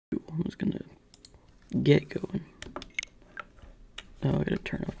I'm just gonna get going. Oh, I gotta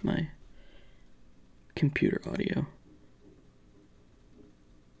turn off my computer audio.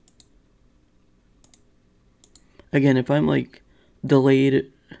 Again, if I'm like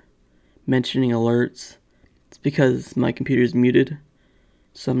delayed mentioning alerts, it's because my computer is muted,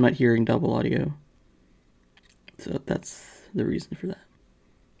 so I'm not hearing double audio. So that's the reason for that.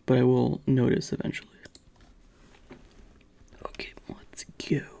 But I will notice eventually. Okay, let's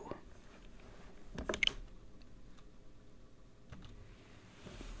go.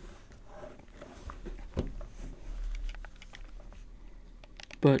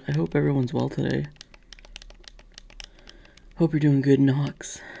 But I hope everyone's well today. Hope you're doing good,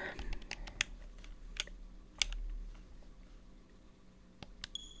 Nox.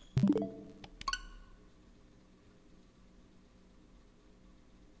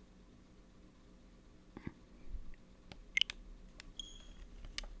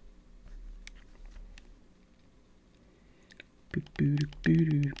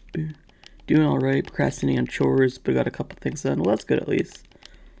 Doing alright, procrastinating on chores, but got a couple things done. Well, that's good at least.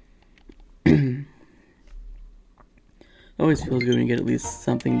 Always feels good when you get at least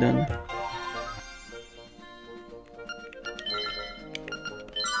something done.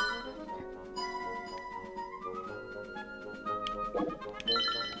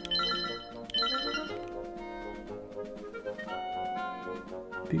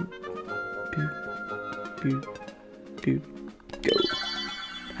 Go.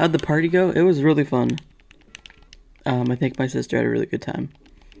 How'd the party go? It was really fun. I think my sister had a really good time.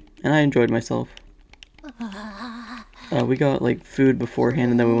 And I enjoyed myself. We got like food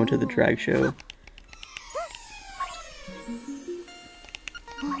beforehand and then we went to the drag show.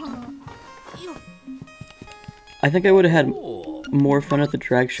 I think I would have had more fun at the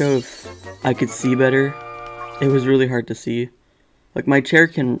drag show if I could see better. It was really hard to see. Like, my chair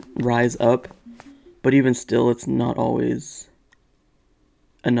can rise up, but even still, it's not always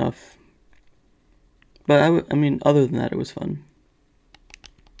enough. But I mean, other than that, it was fun.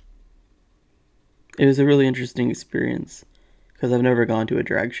 It was a really interesting experience, because I've never gone to a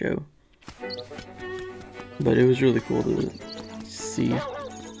drag show. But it was really cool to see.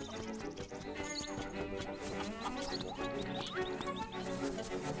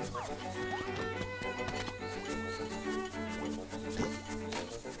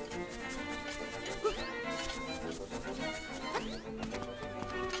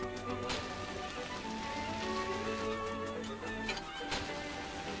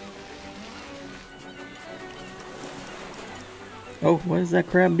 Oh, what is that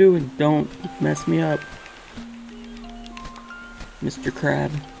crab doing? Don't mess me up, Mr.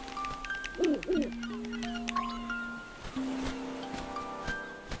 Crab.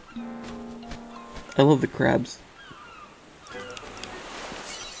 I love the crabs.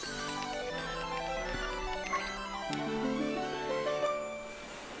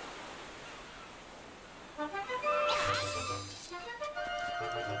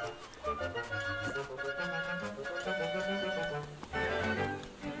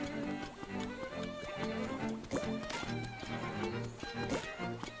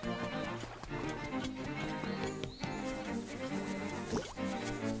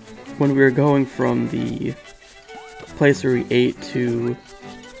 When we were going from the place where we ate to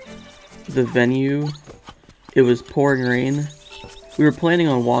the venue, it was pouring rain. We were planning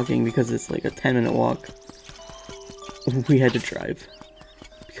on walking because it's like a 10-minute walk. We had to drive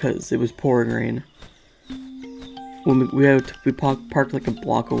because it was pouring rain. When we parked like a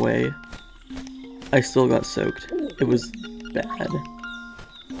block away, I still got soaked. It was bad.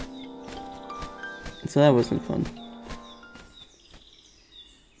 So that wasn't fun.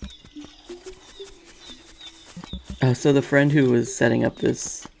 So the friend who was setting up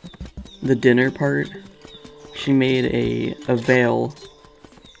the dinner part, she made a veil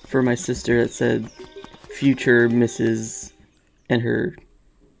for my sister that said future Mrs. and her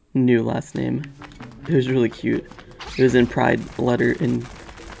new last name. It was really cute. It was in pride letter in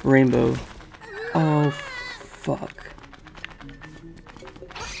rainbow. Oh, fuck.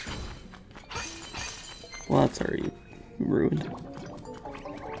 Well, that's already ruined.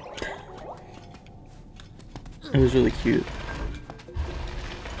 It was really cute.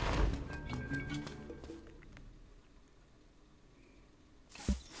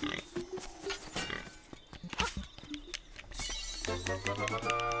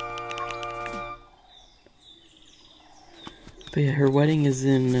 But yeah, her wedding is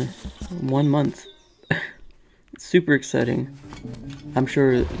in 1 month. It's super exciting. I'm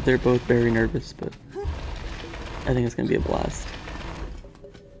sure they're both very nervous, but I think it's gonna be a blast.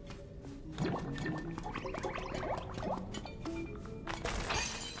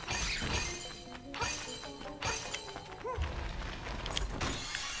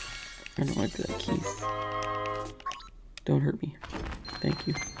 I don't like that, Keith. Don't hurt me. Thank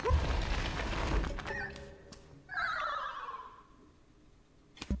you.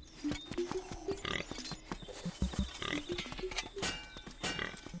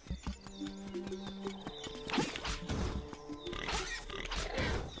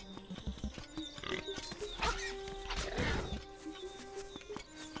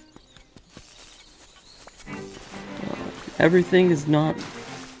 Everything is not...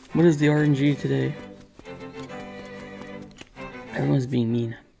 What is the RNG today? Everyone's being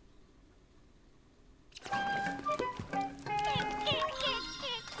mean.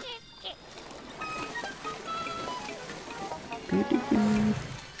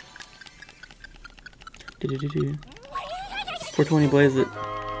 Do-do-do-do. 420 blaze it.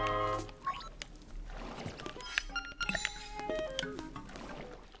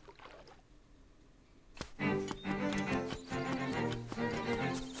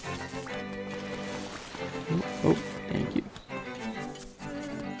 Oh, thank you.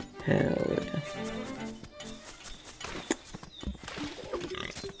 Hell yeah.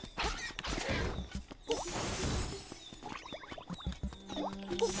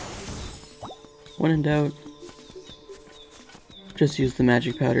 When in doubt, just use the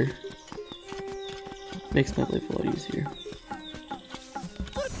magic powder. Makes my life a lot easier.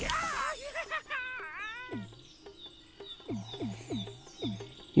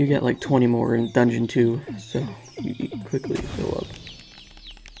 You get like 20 more in Dungeon 2, so you quickly fill up.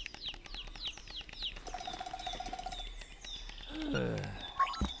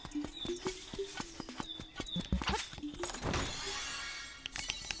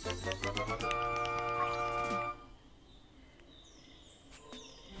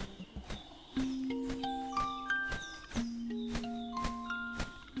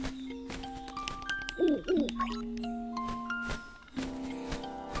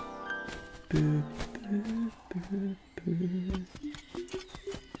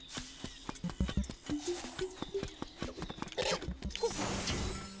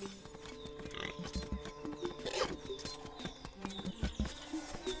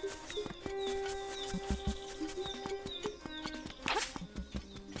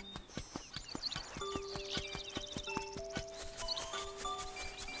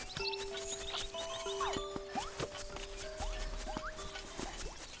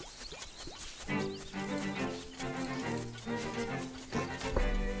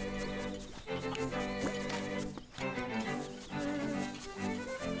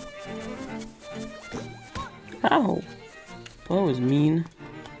 Ow! That was mean.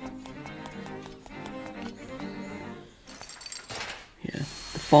 Yeah, the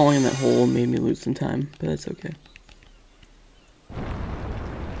falling in that hole made me lose some time, but that's okay.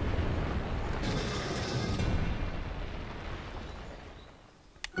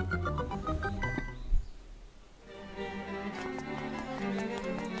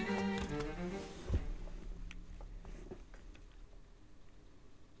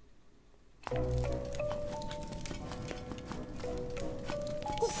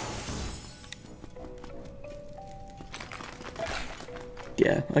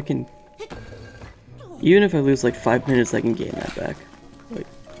 Yeah, I can... Even if I lose like 5 minutes, I can gain that back. Like,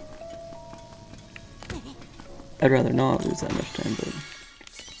 I'd rather not lose that much time, but...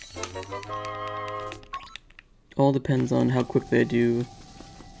 All depends on how quickly I do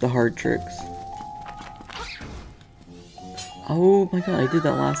the hard tricks. Oh my god, I did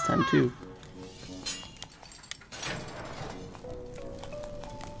that last time too.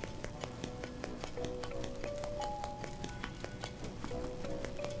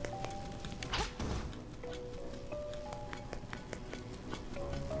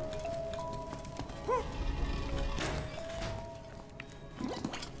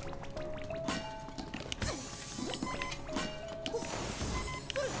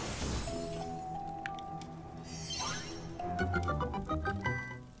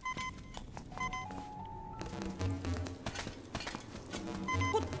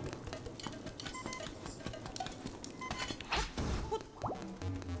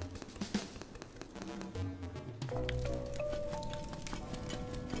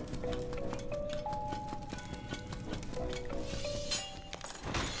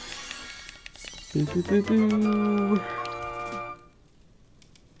 Boo boo boo boo.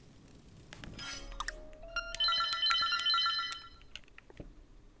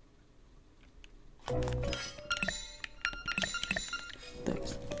 That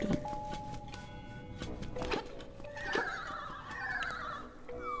was done.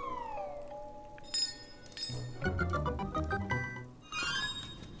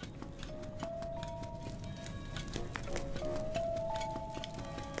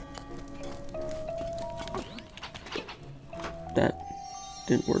 that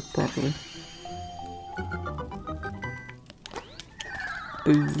didn't work properly.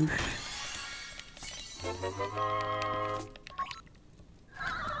 Boosh.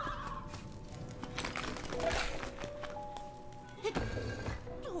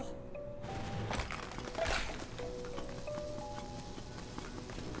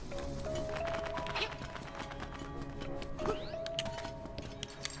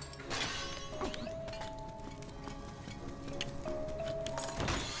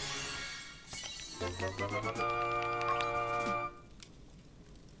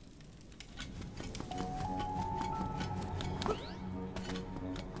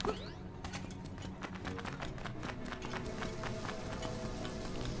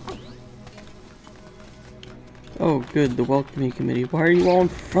 Oh, good, the welcoming committee. Why are you all in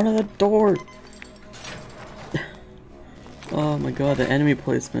front of the door? Oh my god, the enemy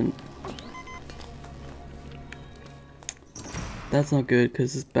placement. That's not good,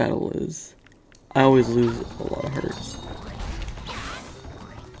 because this battle is... I always lose a lot of hearts.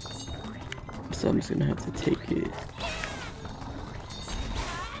 So I'm just gonna have to take it.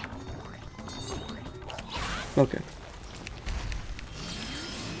 Okay.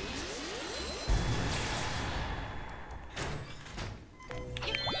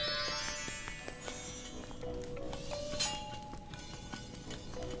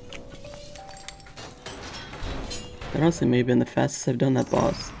 That honestly may have been the fastest I've done that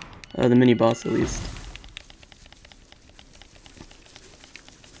boss. The mini boss at least.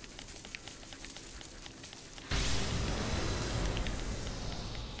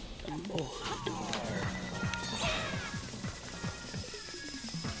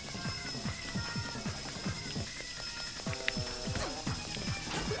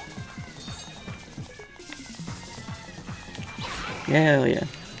 Yeah, hell yeah.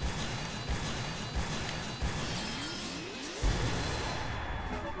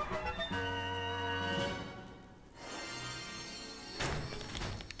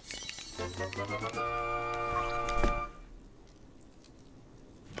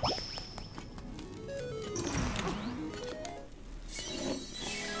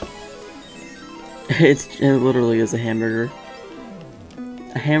 It literally is a hamburger.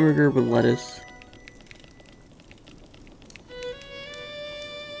 A hamburger with lettuce.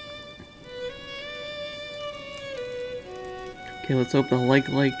 Okay, let's hope the like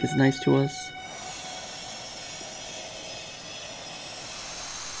is nice to us.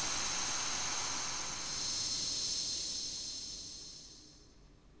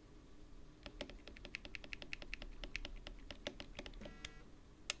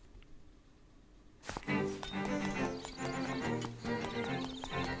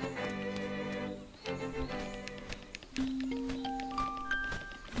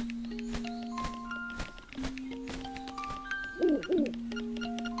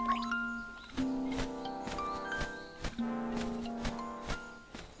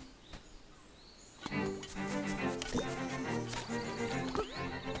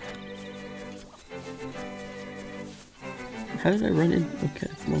 How did I run in? Okay,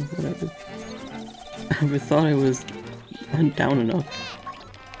 well, whatever. I thought I was down enough.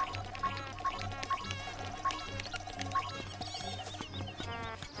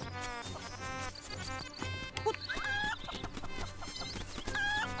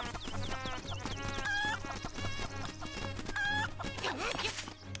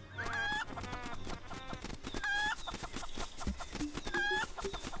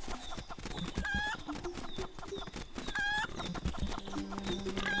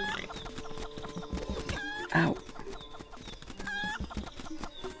 Ow.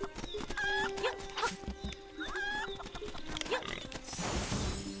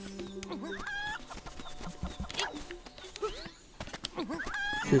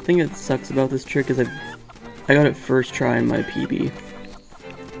 The thing that sucks about this trick is I got it first try in my PB.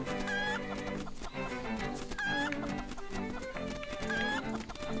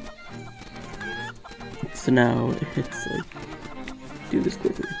 So now it's like, do this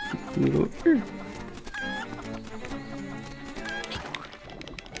quickly. Move over here.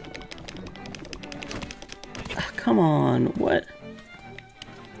 Come on, what?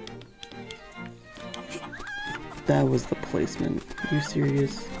 That was the placement. Are you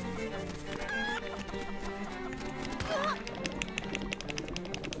serious?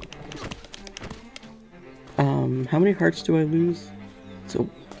 How many hearts do I lose? So,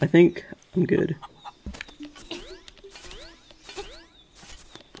 I think I'm good.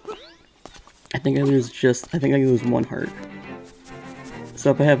 I think I lose one heart.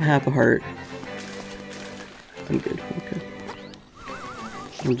 So if I have half a heart, I'm good. Okay.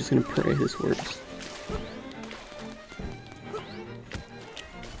 I'm just gonna pray this works.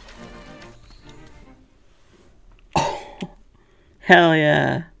 Hell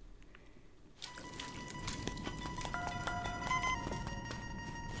yeah!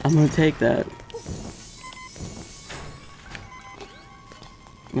 I'm gonna take that.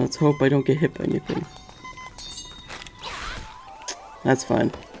 Let's hope I don't get hit by anything. That's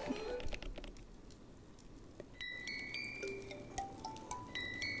fine.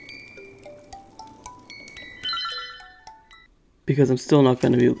 Because I'm still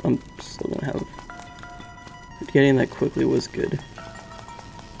gonna have... Getting that quickly was good.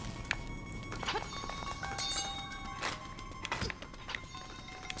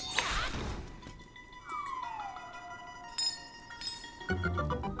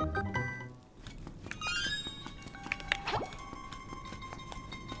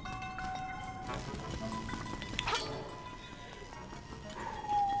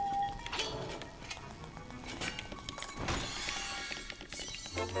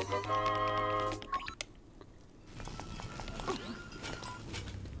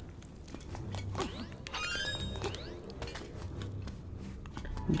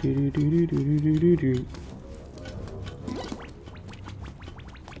 Do do do do do do do do.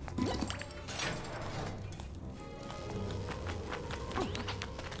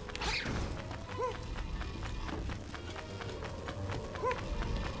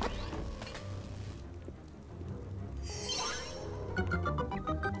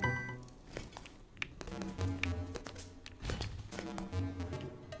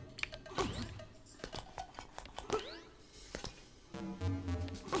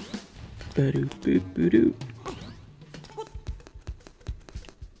 Ba-do, boop, boo-doo.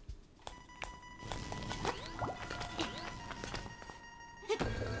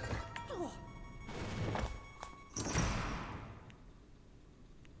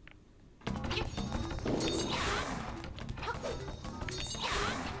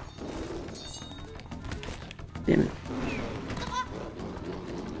 Damn it.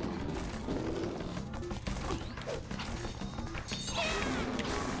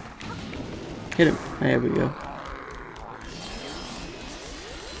 Hit him. There we go.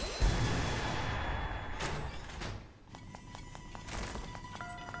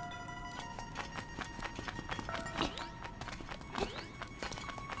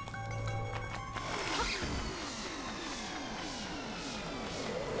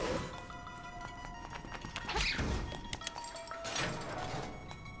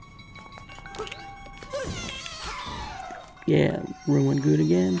 Yeah, room went good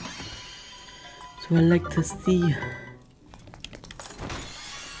again. So I like to see.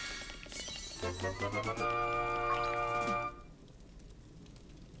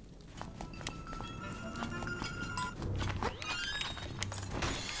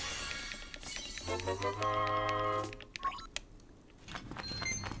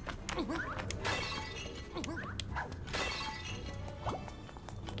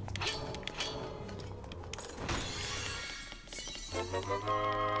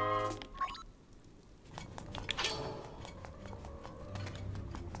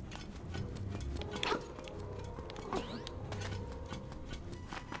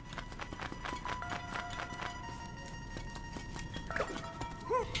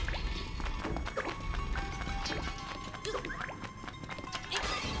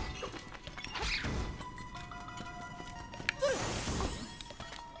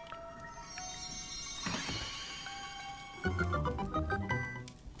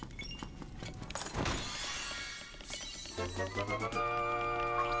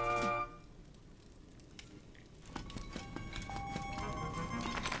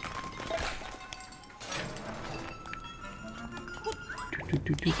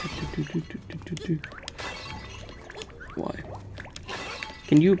 Why?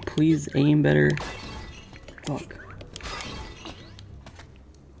 Can you please aim better? Fuck.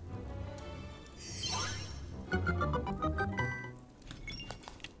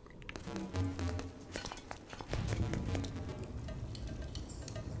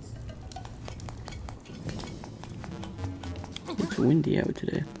 It's windy out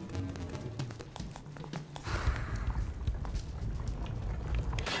today.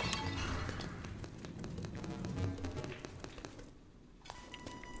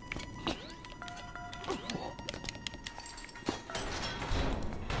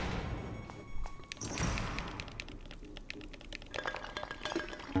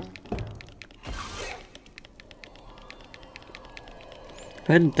 If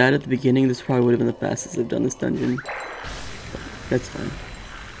I hadn't died at the beginning, this probably would have been the fastest I've done this dungeon. That's fine.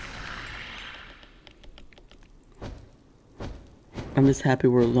 I'm just happy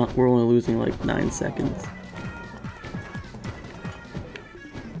we're only losing like 9 seconds.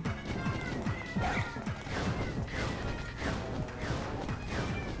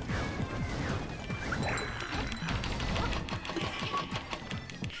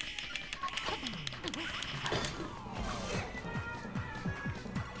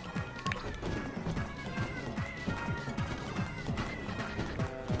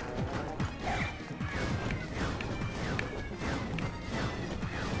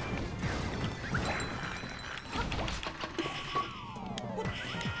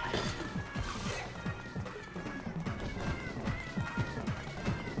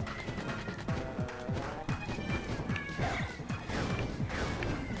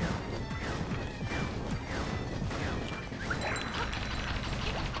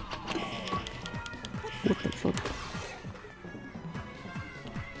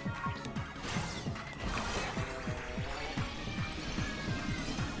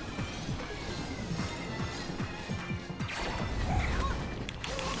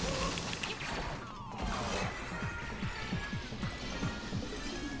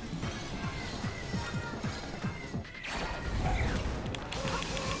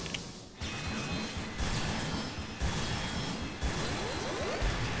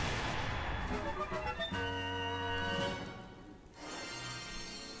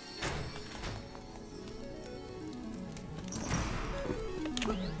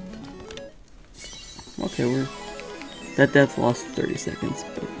 Okay, that death lost 30 seconds,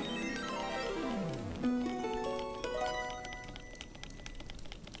 but...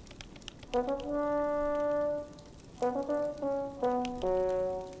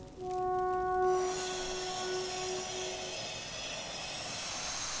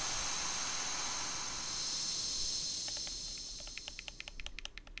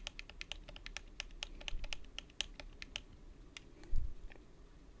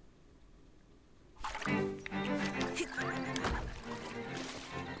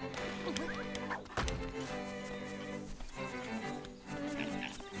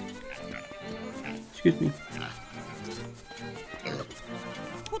 Excuse me.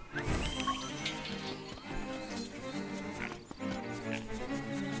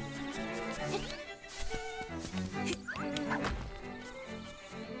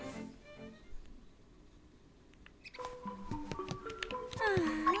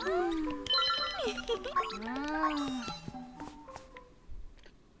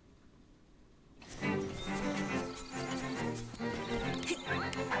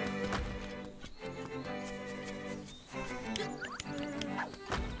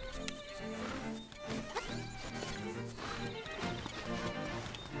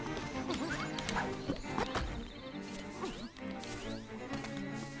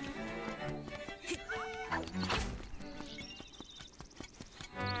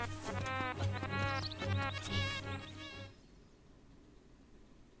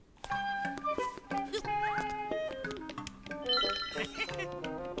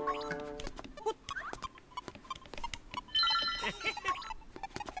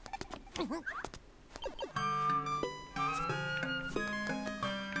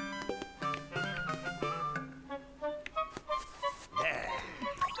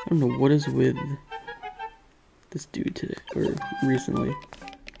 I don't know what is with this dude today, or recently.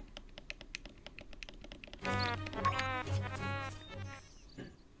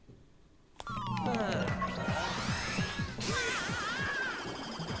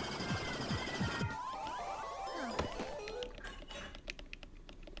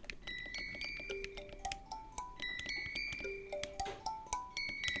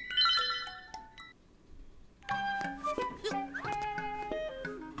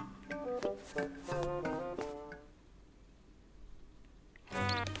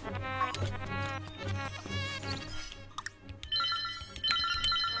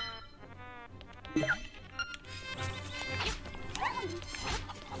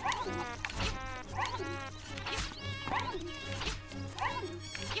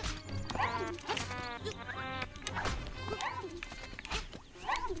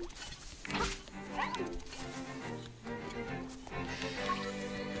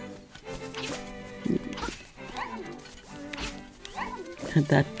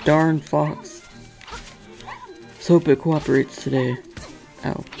 That darn fox. Let's hope it cooperates today.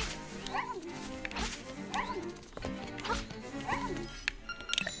 Ow.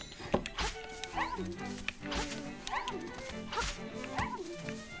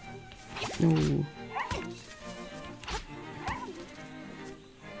 No.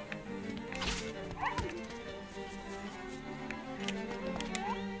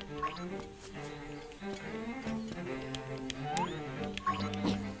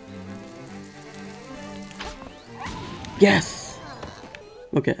 Yes!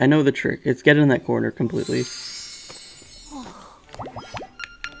 Okay, I know the trick. It's get in that corner completely.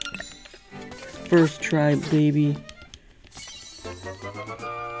 First try, baby.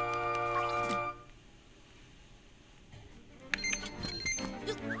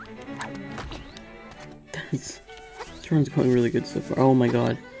 This run's going really good so far. Oh my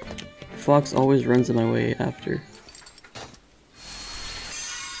god. Fox always runs in my way after.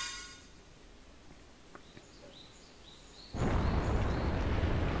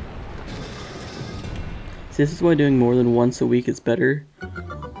 See, this is why doing more than once a week is better.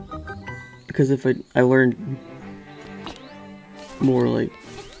 Because if I learned more, like,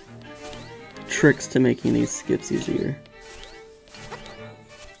 tricks to making these skips easier.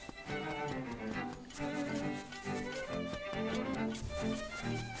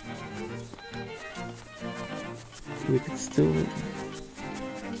 We could still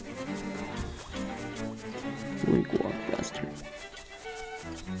Link walk faster.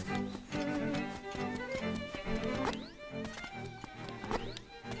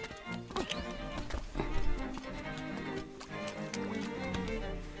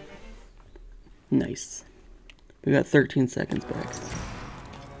 Nice. We got 13 seconds back.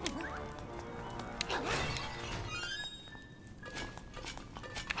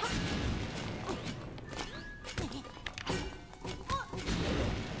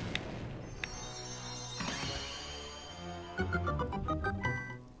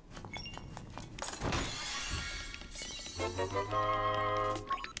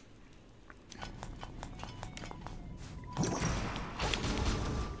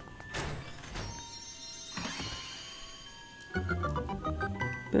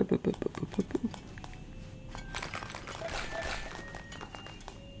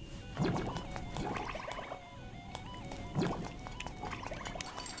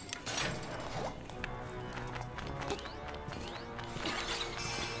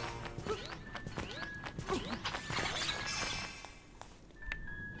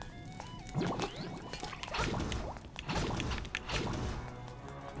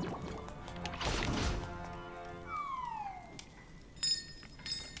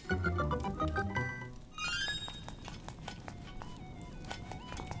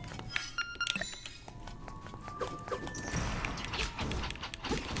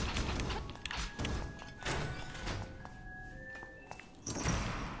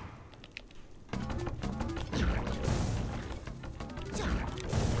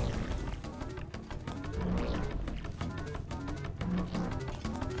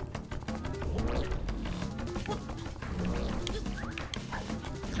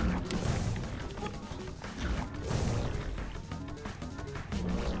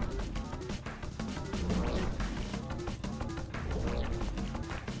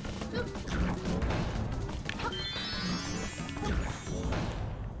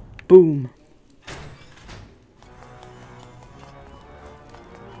 Boom.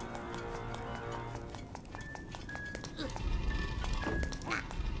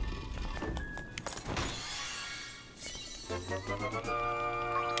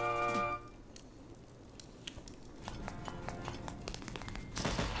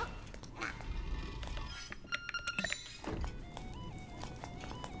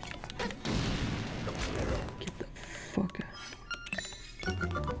 Get the fuck out.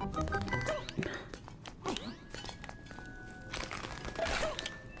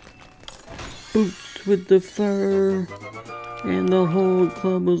 Boots with the fur, and the whole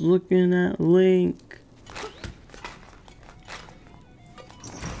club was looking at Link.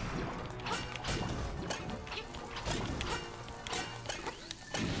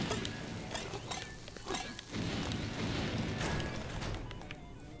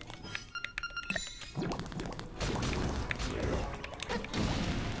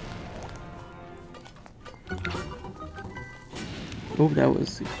 Oh, that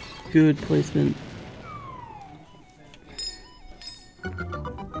was good placement.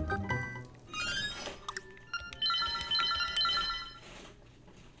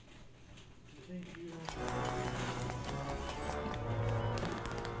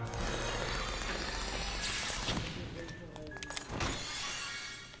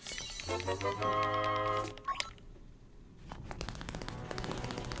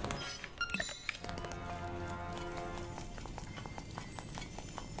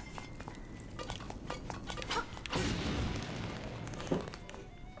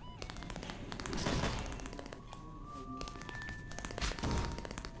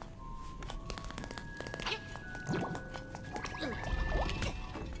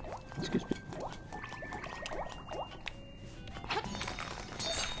 Excuse me.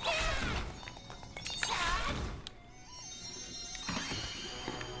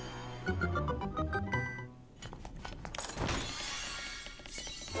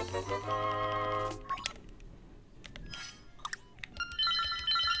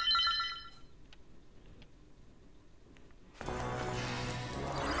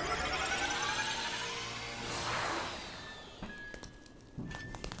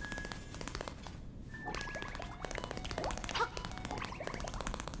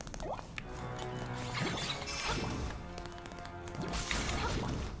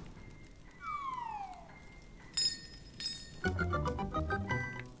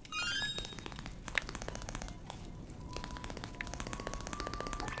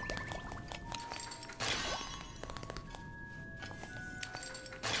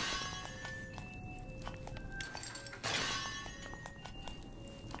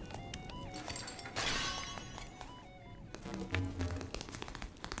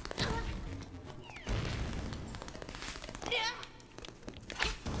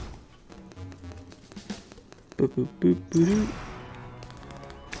 Boop, boop, boop, boop, boop.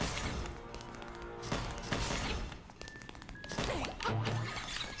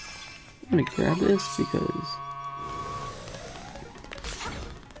 I'm gonna grab this because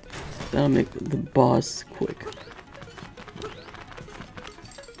that'll make the boss quick.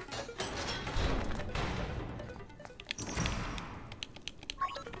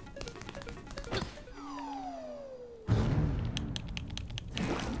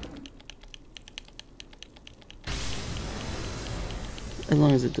 As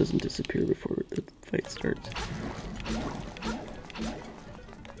long as it doesn't disappear before the fight starts.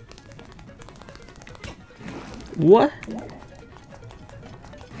 What?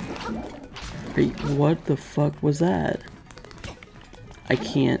 What the fuck was that? I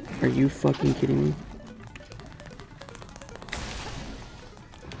can't. Are you fucking kidding me?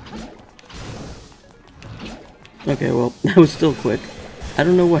 Okay, well, that was still quick. I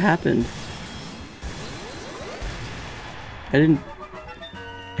don't know what happened. I didn't...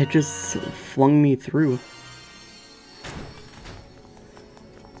 It just flung me through.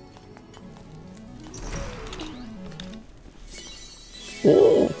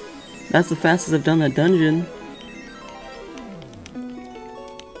 Oh! That's the fastest I've done that dungeon.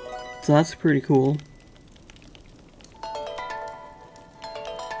 So that's pretty cool.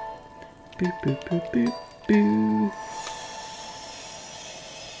 Boop, boop, boop, boop, boop.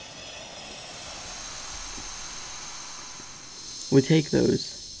 We take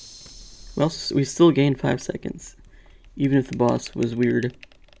those. Well, we still gained 5 seconds, even if the boss was weird.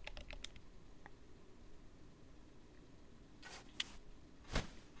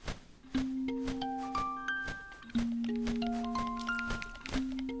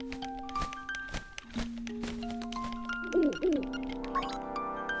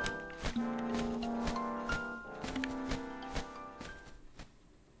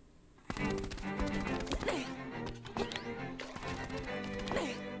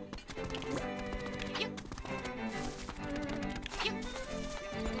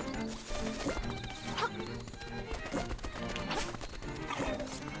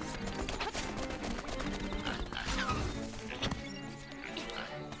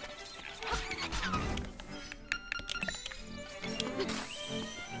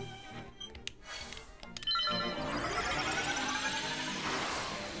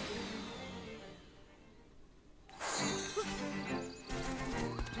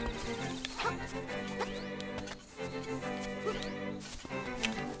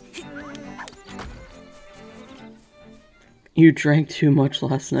 You drank too much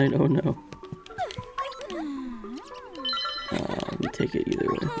last night? Oh no. Let me take it either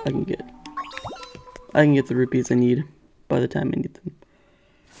way. I can get the rupees I need by the time I need them.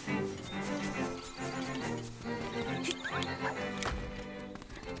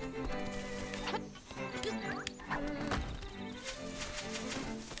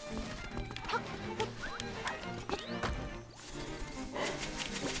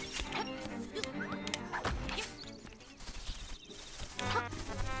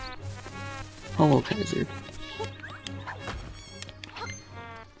 Hello, Kaiser.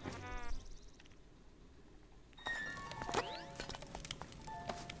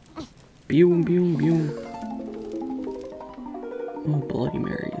 Boom, boom, boom. Oh, Bloody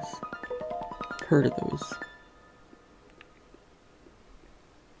Marys. Heard of those.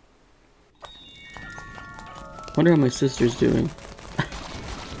 Wonder how my sister's doing.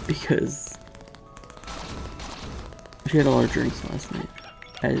 Because she had a lot of drinks last night.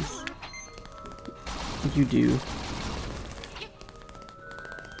 As you do.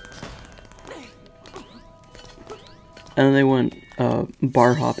 And then they went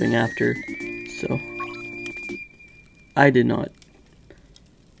bar hopping after, so I did not.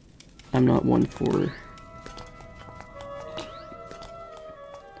 I'm not one for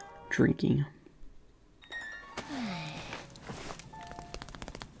drinking.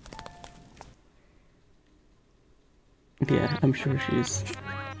 Yeah, I'm sure she's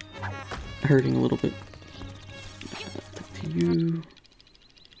hurting a little bit. Up to you.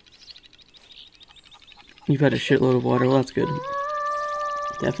 You've had a shitload of water, well that's good.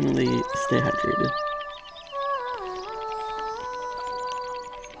 Definitely stay hydrated.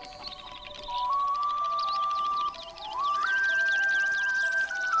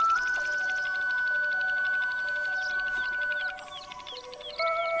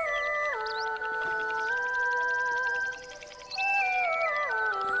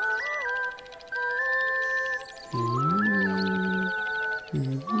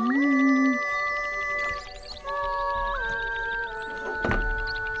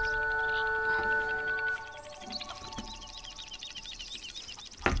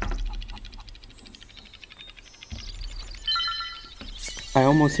 I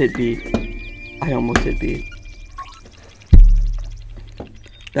almost hit B. I almost hit B.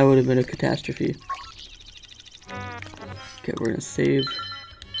 That would have been a catastrophe. Okay, we're gonna save.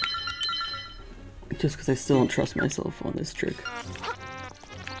 Just because I still don't trust myself on this trick.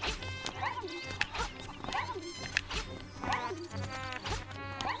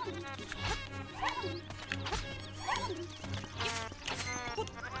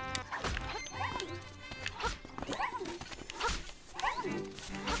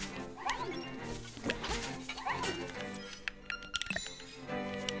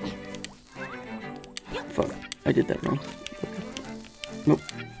 Fuck, I did that wrong. Okay. Nope.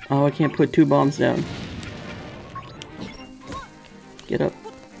 Oh, I can't put 2 bombs down. Get up.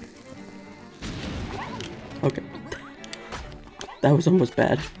 Okay. That was almost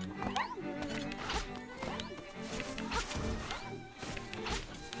bad.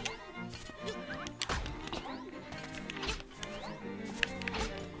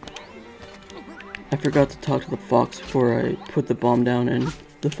 I forgot to talk to the fox before I put the bomb down, and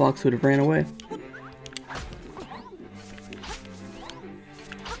the fox would have ran away.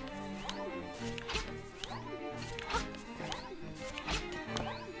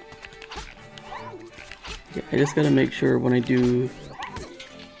 Yeah, I just gotta make sure when I do...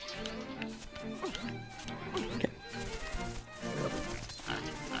 Okay.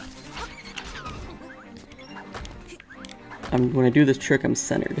 When I do this trick, I'm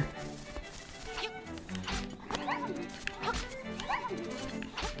centered.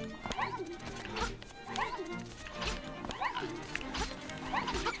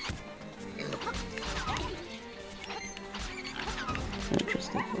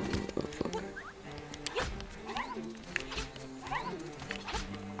 Interesting. Oh, fuck.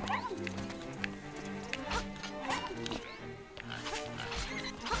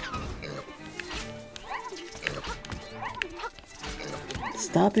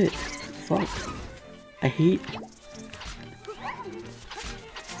 Stop it. Fuck. I hate...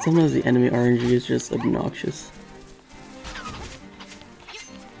 Sometimes the enemy RNG is just obnoxious.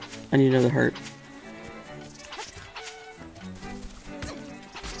 I need another heart.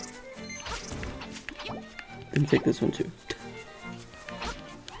 Then take this one too.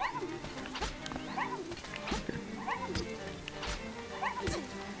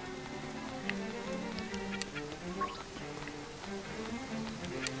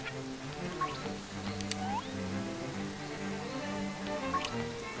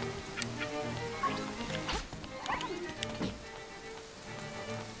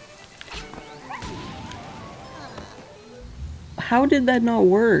 How did that not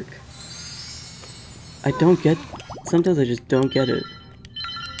work? I don't get... Sometimes I just don't get it.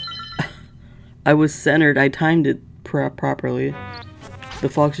 I was centered. I timed it properly. The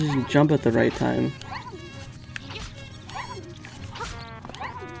fox didn't jump at the right time.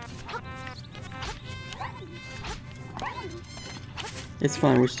 It's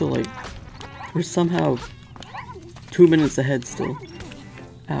fine. We're still like... We're somehow 2 minutes ahead still.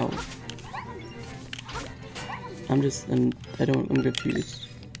 Ow. I'm confused.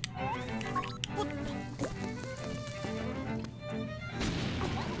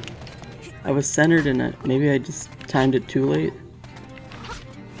 I was centered and maybe I just timed it too late.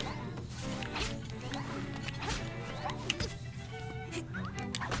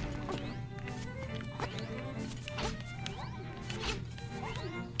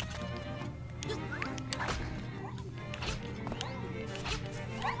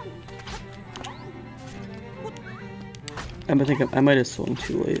 I think I might have swung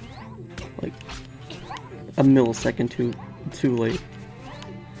too late, like a millisecond too late.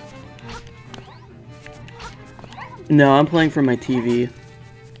 No, I'm playing from my TV,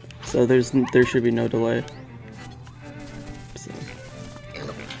 so there should be no delay. So.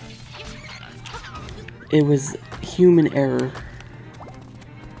 It was human error.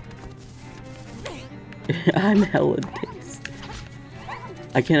 I'm hella pissed.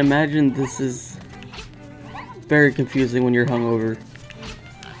 I can't imagine this is very confusing when you're hungover.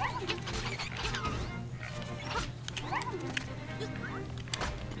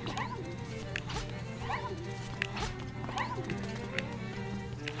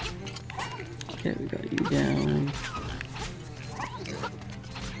 Okay, we got you down.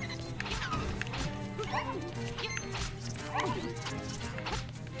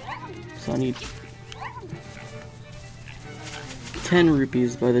 So I need 10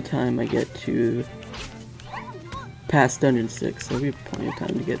 rupees by the time I get to past Dungeon 6, so we have plenty of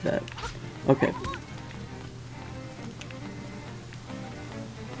time to get that. Okay. No,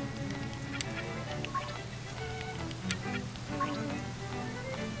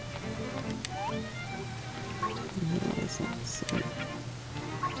 that's not the same.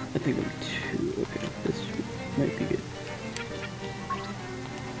 I think there are 2. Okay, this might be good.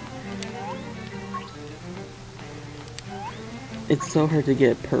 It's so hard to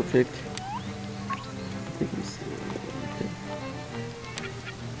get perfect. I think okay.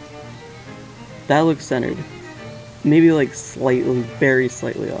 That looks centered. Maybe like slightly, very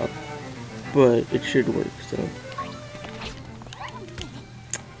slightly off. But it should work, so.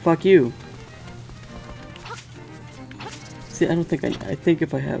 Fuck you. See, I don't think I think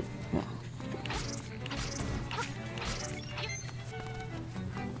if I have... Oh,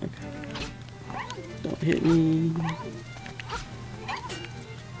 okay. Don't hit me.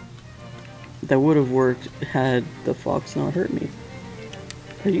 That would have worked had the fox not hurt me.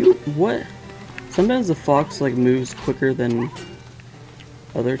 Are you... what? Sometimes the fox, like, moves quicker than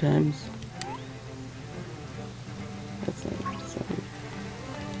other times. That's not...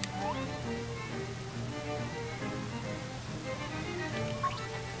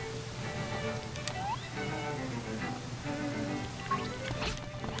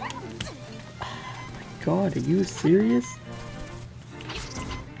 God, are you serious?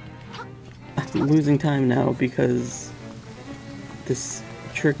 I'm losing time now because this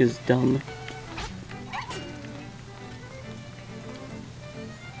trick is dumb.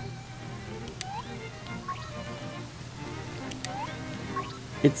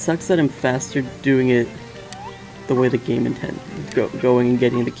 It sucks that I'm faster doing it the way the game intended, going and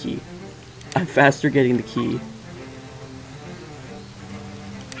getting the key. I'm faster getting the key.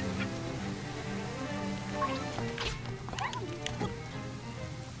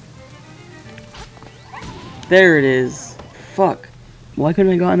 There it is. Fuck. Why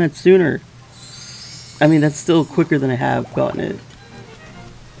couldn't I gotten that sooner? I mean, that's still quicker than I have gotten it.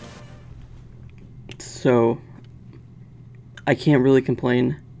 So, I can't really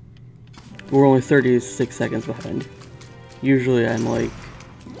complain. We're only 36 seconds behind. Usually I'm like...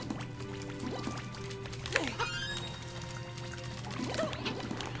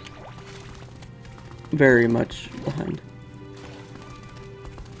 very much behind.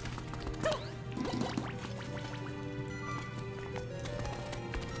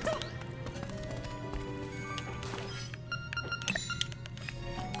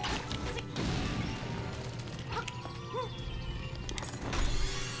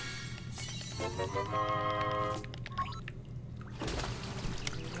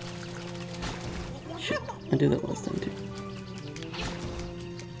 Shit, I did that last time too.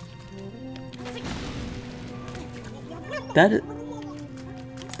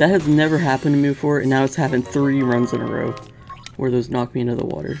 That has never happened to me before, and now it's happened 3 runs in a row where those knock me into the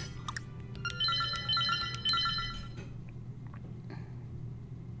water.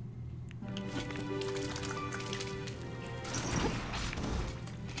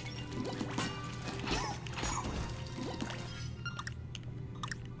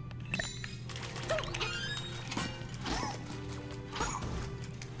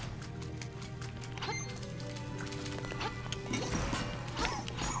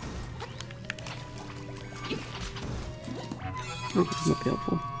 Oh, this might be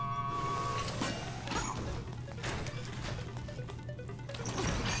helpful.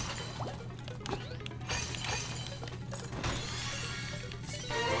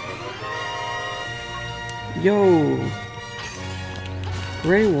 Yo!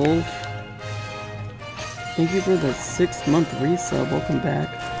 Grey Wolf! Thank you for the 6-month resub. Welcome back.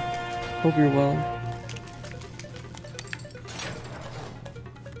 Hope you're well.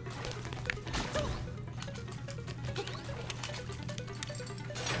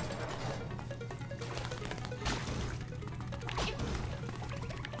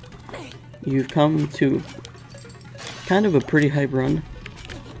 You've come to kind of a pretty hype run.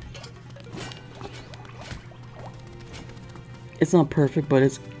 It's not perfect, but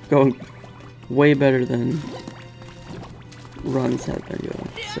it's going way better than runs have been going,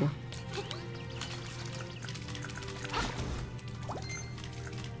 so.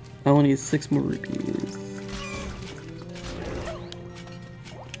 I only need 6 more rupees.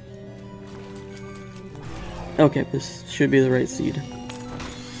 Okay, this should be the right seed.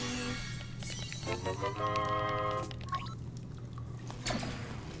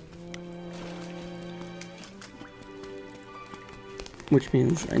 Which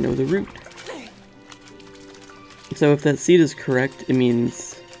means I know the route. So if that seed is correct, it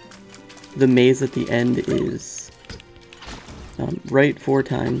means the maze at the end is right 4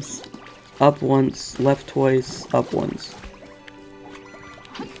 times, up once, left twice, up once.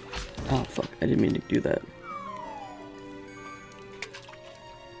 Oh fuck, I didn't mean to do that.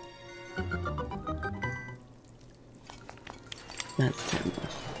 That's 10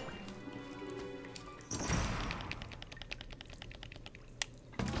 left.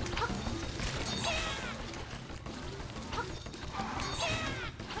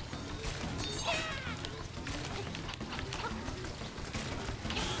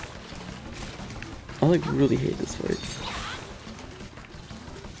 I like really hate this fight.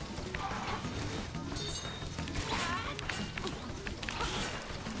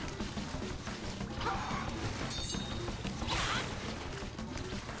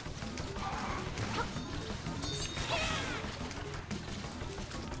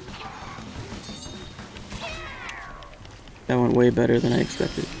 That went way better than I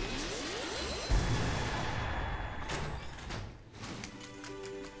expected.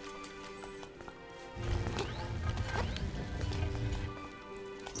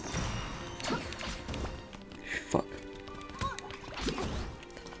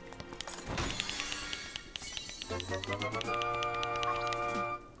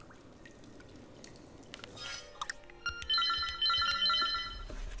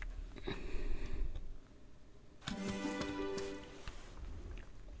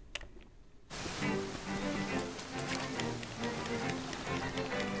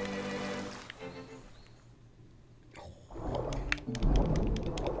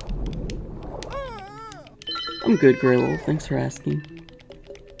 I'm good, Graylol. Thanks for asking.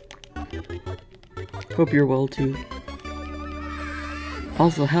 Hope you're well, too.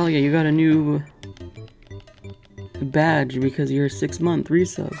 Also, hell yeah, you got a new badge because you're a 6-month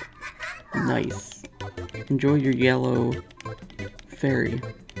resub. Nice. Enjoy your yellow fairy.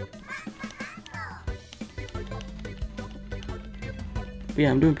 But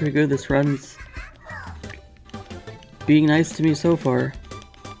yeah, I'm doing pretty good. This run's being nice to me so far.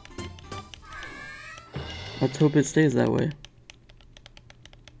 Let's hope it stays that way.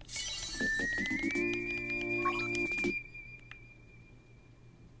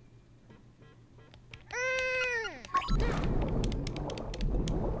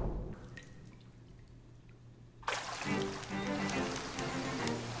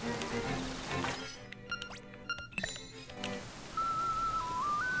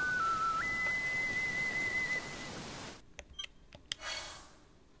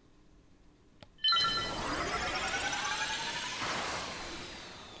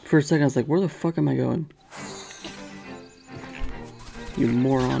 For a second, I was like, where the fuck am I going? You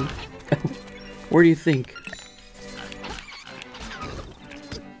moron. Where do you think?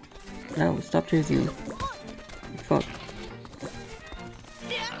 Ow, stop chasing me. Fuck.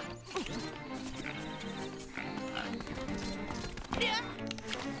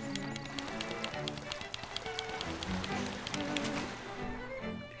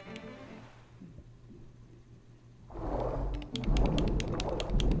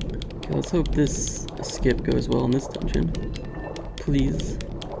 Let's hope this skip goes well in this dungeon. Please.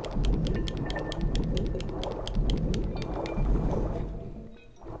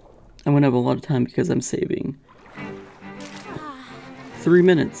 I'm gonna have a lot of time because I'm saving. 3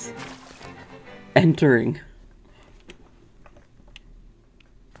 minutes. Entering.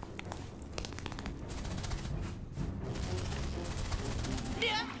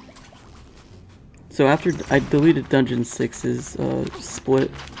 So after I deleted Dungeon 6's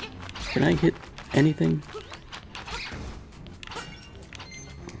split, can I hit anything?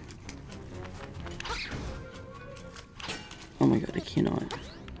 Oh my god, I cannot.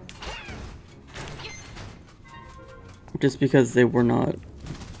 Just because they were not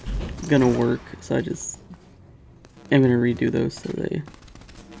gonna work, so I just am gonna redo those so they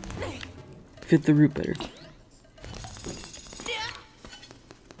fit the route better.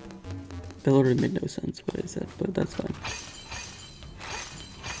 That literally made no sense what I said, but that's fine.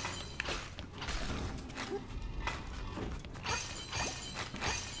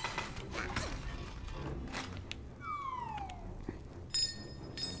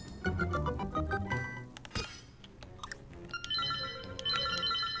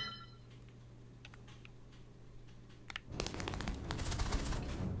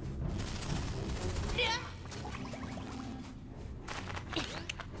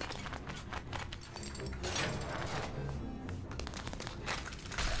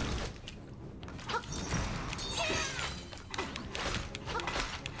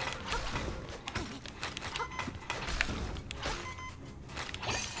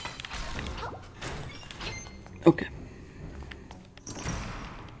 Okay.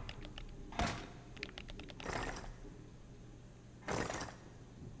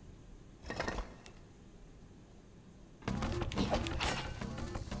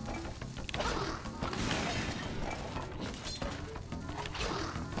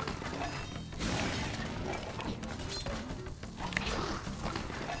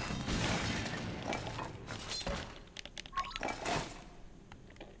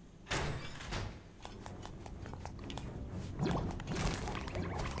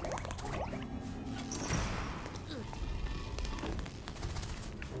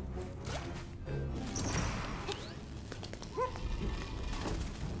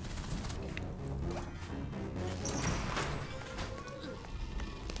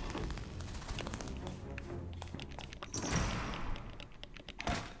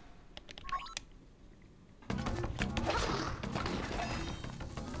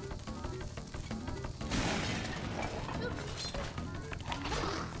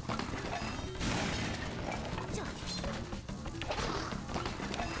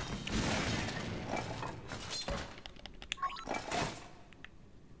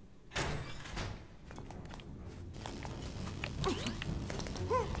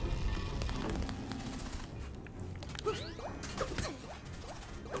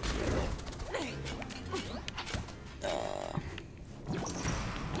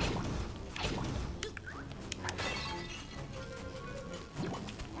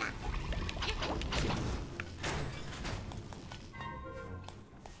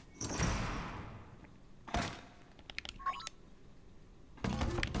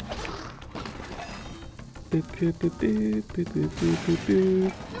 Boop, boop, boop, boop, boop, boop, boop, boop,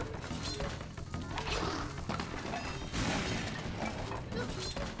 boop.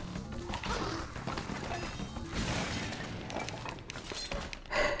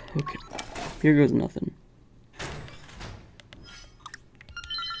 Okay, here goes nothing.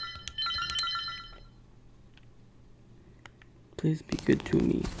 Please be good to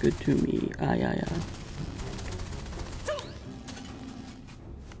me, good to me. Aye, aye, aye.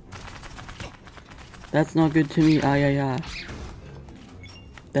 That's not good to me, aye, aye, aye.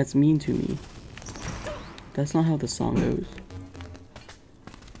 That's mean to me. That's not how the song goes.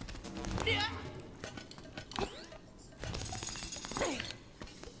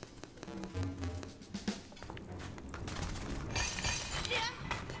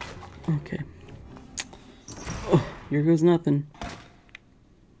 Okay. Oh, here goes nothing.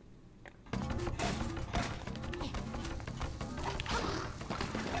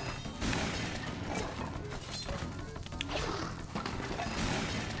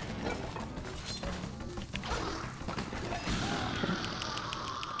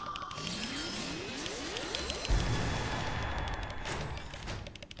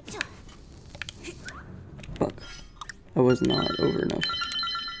 Fuck. I was not over enough.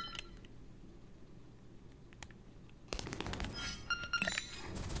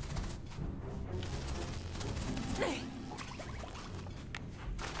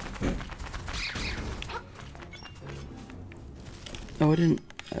 Oh, I didn't.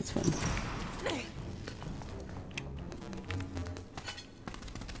 That's fine.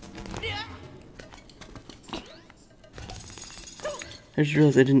 I just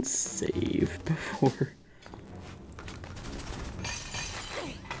realized I didn't save before.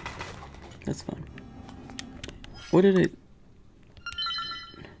 That's fine. What did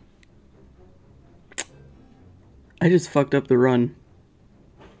I just fucked up the run.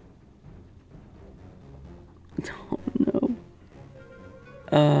 Oh no.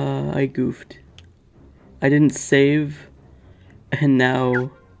 I goofed. I didn't save, and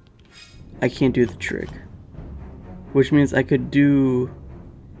now I can't do the trick. Which means I could do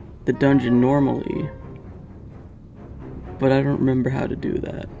the dungeon normally, but I don't remember how to do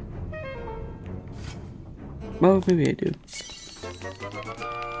that. Well, maybe I do.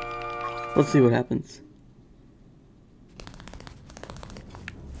 Let's see what happens.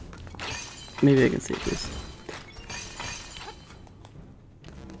 Maybe I can save this.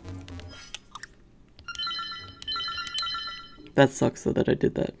 That sucks though that I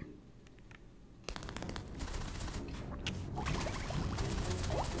did that.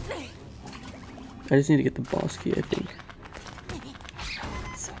 I just need to get the boss key, I think.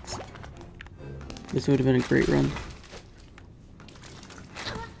 Sucks. This would have been a great run.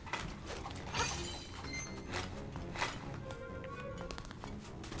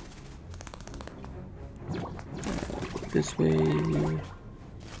 This way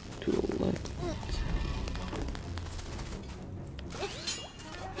to the left.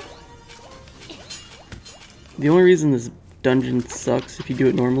 The only reason this dungeon sucks if you do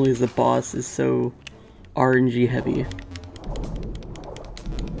it normally is the boss is so RNG heavy.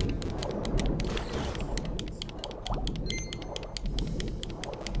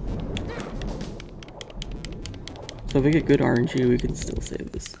 So if we get good RNG, we can still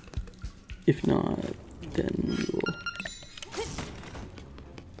save this. If not, then we will.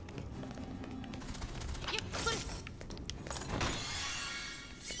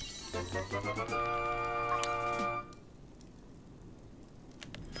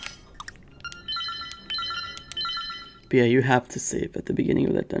 But yeah, you have to save at the beginning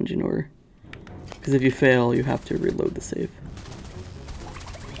of that dungeon, or because if you fail, you have to reload the save.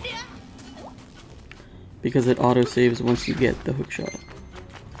 Because it auto-saves once you get the hook shot.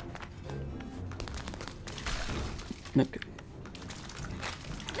 Okay.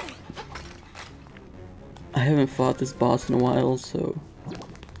 I haven't fought this boss in a while, so...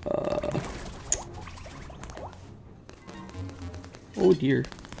 Oh dear.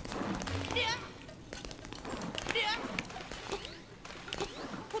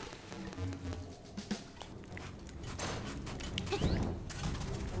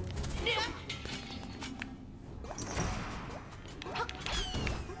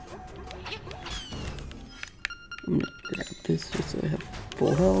 I'm gonna grab this just so I have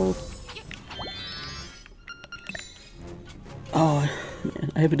full health. Oh,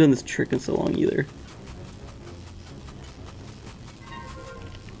 man, I haven't done this trick in so long either.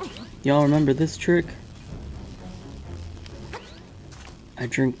 Y'all remember this trick? I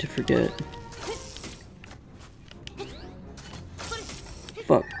drink to forget.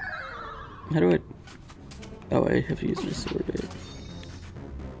 Fuck. How do I... Oh, I have to use my sword, right?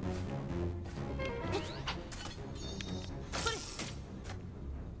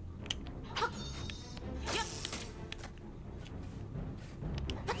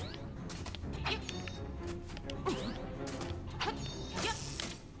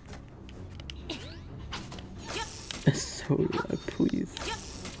 totally lie, please.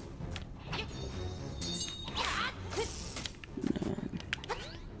 No.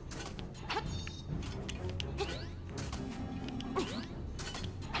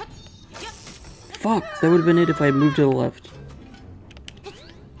 Fuck, that would have been it if I had moved to the left.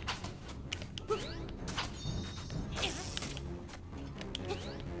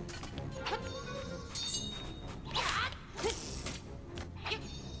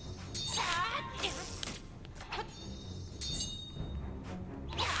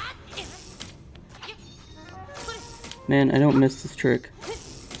 Man, I don't miss this trick.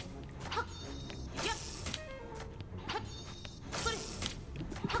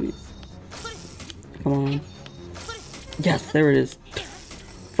 Please. Come on. Yes, there it is.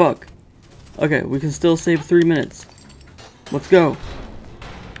 Fuck. Okay, we can still save 3 minutes. Let's go.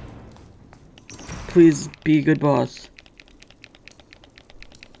 Please be a good boss.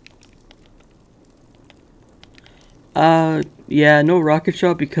 Yeah, no rocket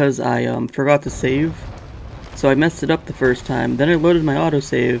shot because I forgot to save. So I messed it up the first time. Then I loaded my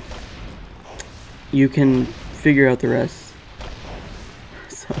autosave. You can figure out the rest.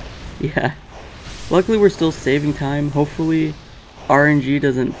 So, yeah. Luckily we're still saving time. Hopefully RNG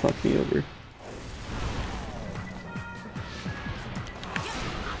doesn't fuck me over.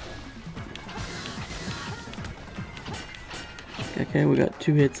 Okay, we got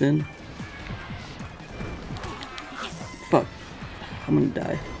 2 hits in. Fuck. I'm gonna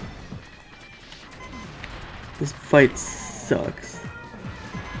die. This fight sucks.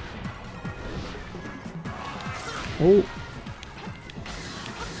 Oh.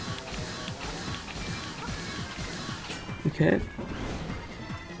 Okay.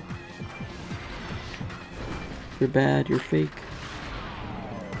 You're bad, you're fake.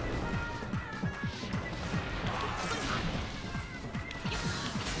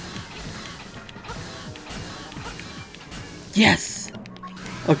 Yes!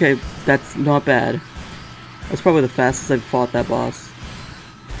 Okay, that's not bad. That's probably the fastest I've fought that boss.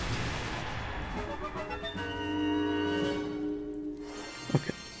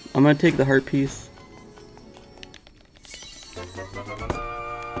 Okay, I'm gonna take the heart piece.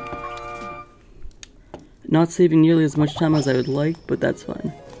 Not saving nearly as much time as I would like, but that's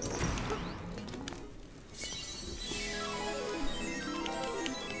fine.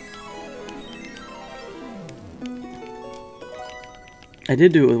 I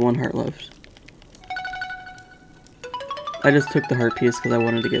did do it with 1 heart left. I just took the heart piece because I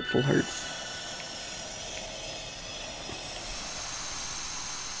wanted to get full hearts.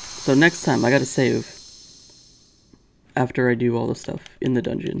 So next time I gotta save after I do all the stuff in the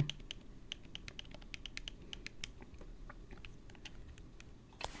dungeon.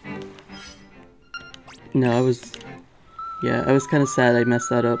 No, I was kind of sad I messed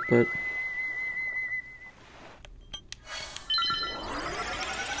that up, but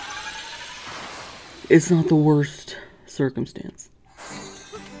it's not the worst circumstance.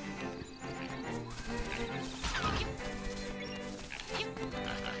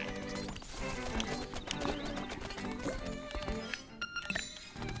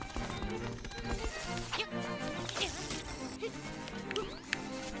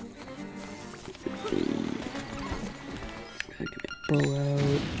 Gotta get my bow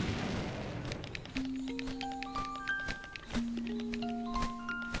out.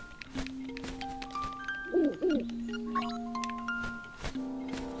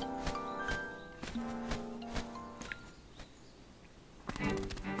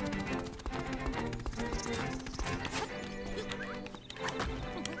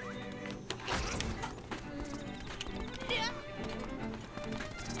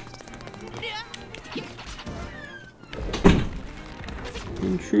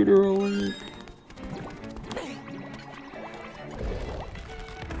 Intruder alert.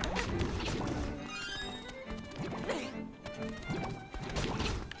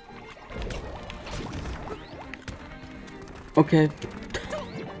 Okay.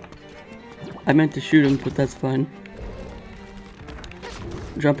 I meant to shoot him, but that's fine.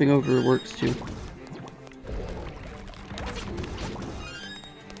 Jumping over works too.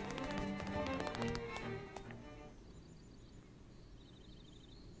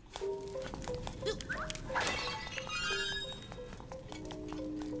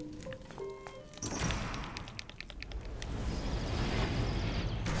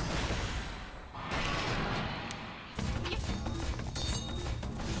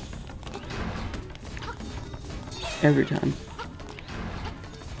 Every time.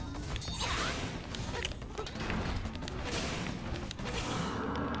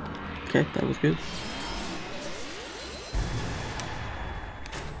 Okay, that was good.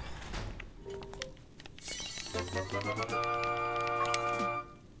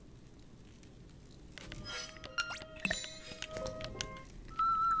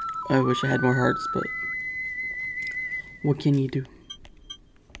 I wish I had more hearts, but what can you do?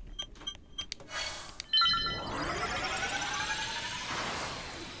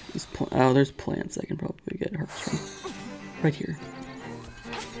 Oh, there's plants I can probably get hearts from. Right here.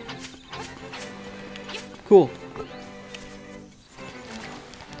 Cool.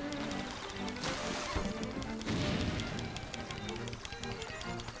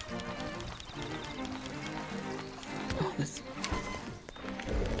 Oh, this...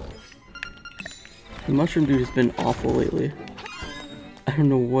 The mushroom dude has been awful lately. I don't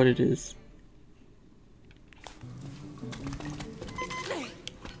know what it is.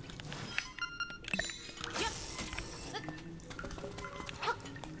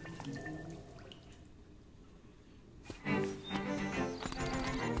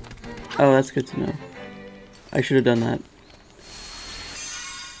 Oh, that's good to know. I should have done that.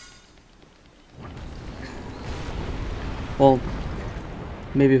 Well,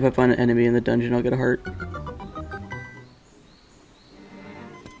 maybe if I find an enemy in the dungeon, I'll get a heart.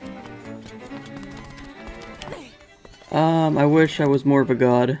 I wish I was more of a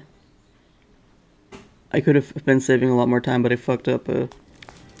god. I could have been saving a lot more time, but I fucked up a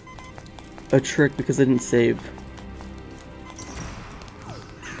trick because I didn't save.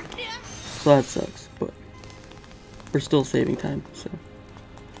 So that sucks, but we're still saving time, so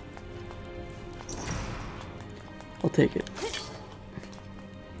I'll take it.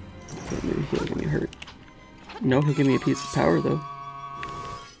 But maybe he'll give me a hurt. No, he'll give me a piece of power though.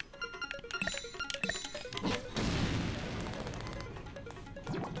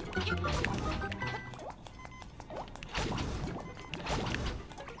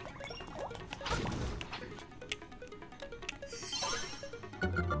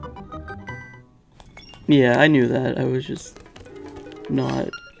 Yeah, I knew that. I was just not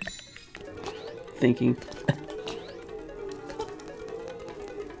thinking.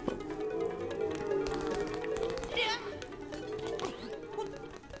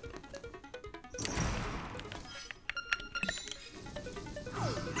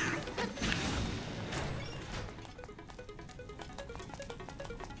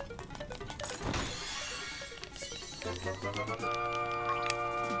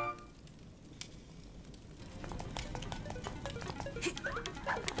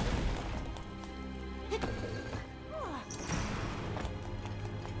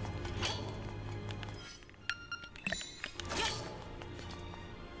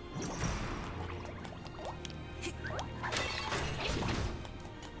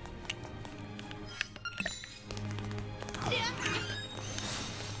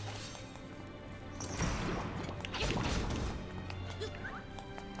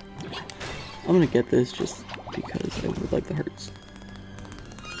 I'm gonna get this just because I would like the hearts.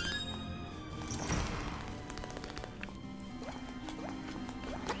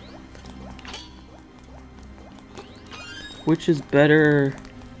 Which is better,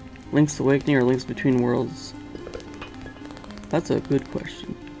 Link's Awakening or Link's Between Worlds? That's a good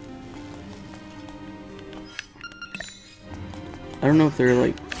question. I don't know if they're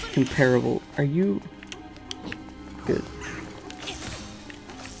like comparable. Are you good?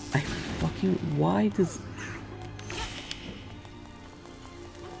 Why does...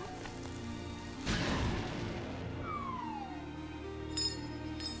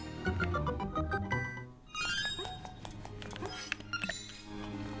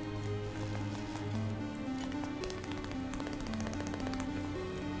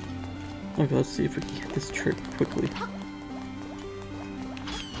 Okay, let's see if we can get this trick quickly.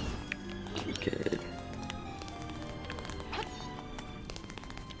 Okay.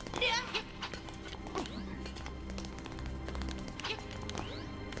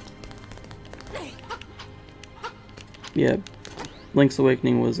 Yeah, Link's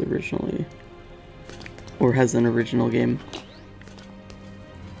Awakening was originally, or has an original game.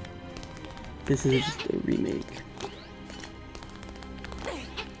 This is just a remake.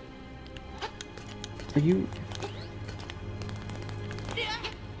 Are you...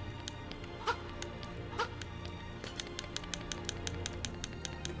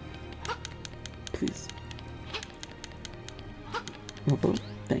 Please. Oh,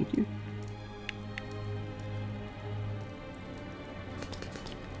 thank you.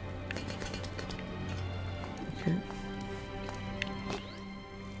 Okay.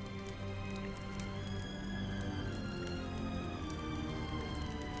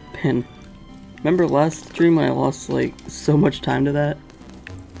 Pen. Remember last stream I lost like so much time to that?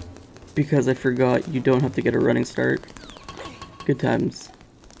 Because I forgot you don't have to get a running start. Good times.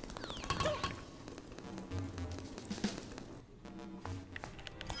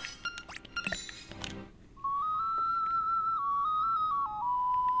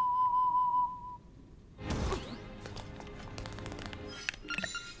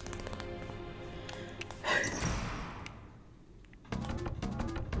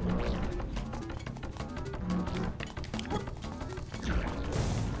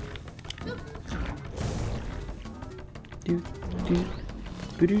 do,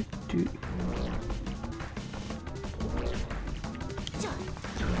 do, do, do.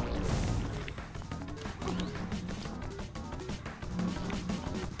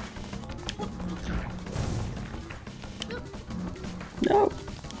 No!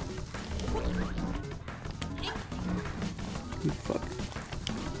 You fuck.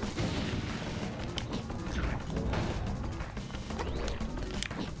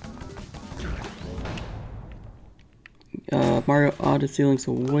 Mario Odyssey, Link's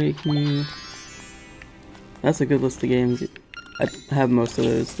Awakening. That's a good list of games. I have most of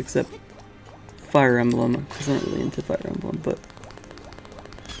those, except Fire Emblem, because I'm not really into Fire Emblem, but...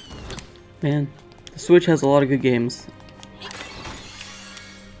 Man, the Switch has a lot of good games.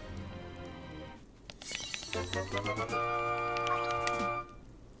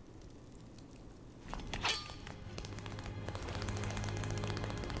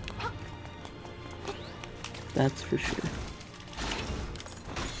 That's for sure.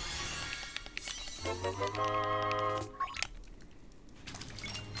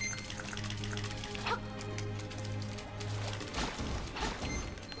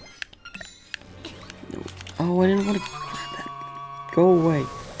 No. Oh, I didn't want to grab that. Go away.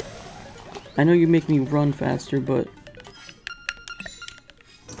 I know you make me run faster, but...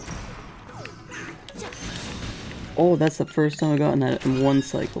 Oh, that's the first time I've gotten that in one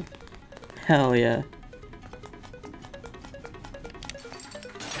cycle. Hell yeah.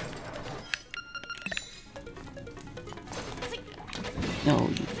 No,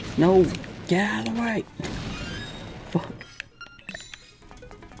 no, get out of the way. Fuck.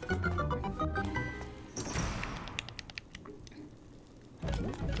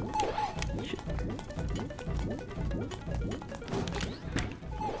 Shit.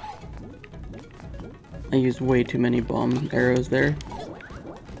 I used way too many bomb arrows there.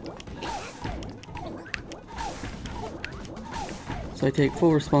 So I take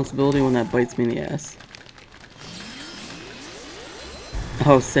full responsibility when that bites me in the ass.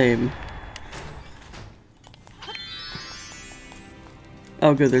 Oh, same.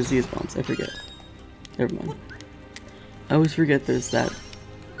 Oh good, there's these bombs, I forget. Never mind. I always forget there's that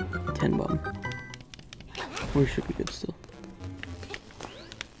 10 bomb. We should be good still.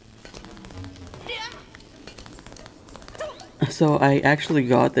 So I actually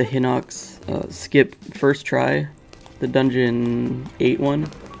got the Hinox skip first try, the Dungeon 8 one.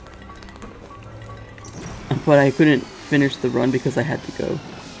 But I couldn't finish the run because I had to go.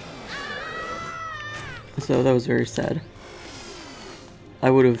 So that was very sad. I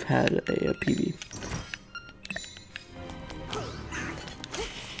would have had a PB.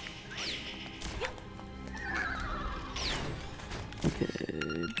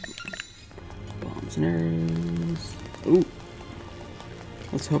 Okay. Bombs and arrows. Ooh.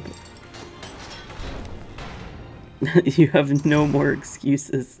 Let's hope. You have no more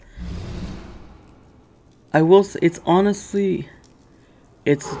excuses. I will say, it's honestly,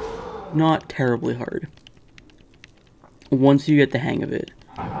 it's not terribly hard. Once you get the hang of it.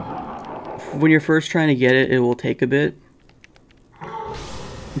 When you're first trying to get it, it will take a bit.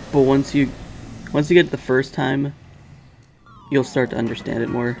 But once you get it the first time, you'll start to understand it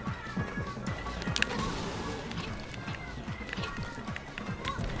more.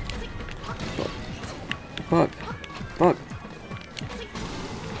 Fuck. Fuck.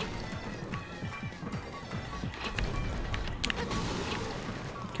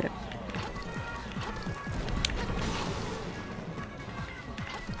 Okay.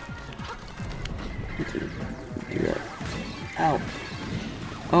 Do that. Ow.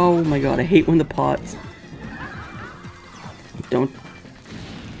 Oh my god, I hate when the pots... Don't...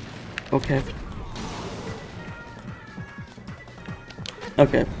 Okay.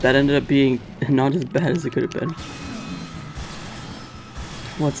 Okay, that ended up being not as bad as it could have been.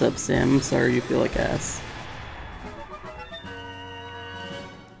 What's up, Sam? I'm sorry you feel like ass.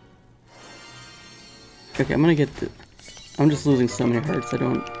 Okay, I'm gonna get the... I'm just losing so many hearts, I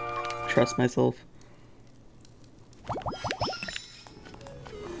don't trust myself.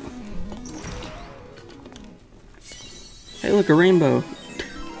 Hey look, a rainbow!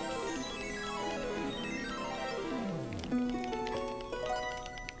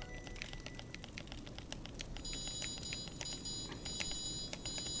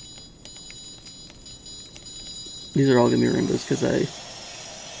 These are all gonna be rainbows because I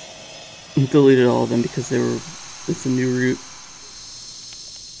deleted all of them because they were... It's a new route.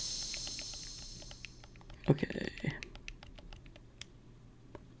 Okay.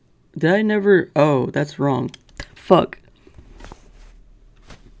 Did I never... Oh, that's wrong. Fuck.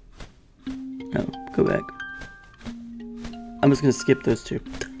 No, go back. I'm just gonna skip those two.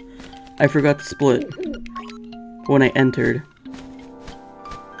 I forgot to split. when I entered.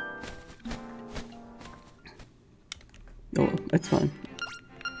 Oh, that's fine.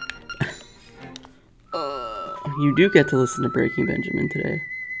 You do get to listen to Breaking Benjamin today.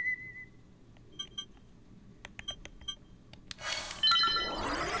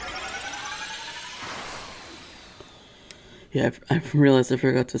 Yeah, I've realized I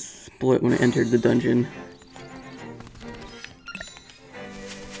forgot to split when I entered the dungeon.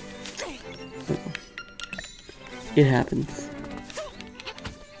 It happens.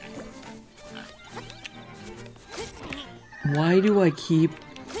 Why do I keep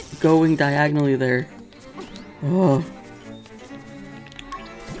going diagonally there? Oh.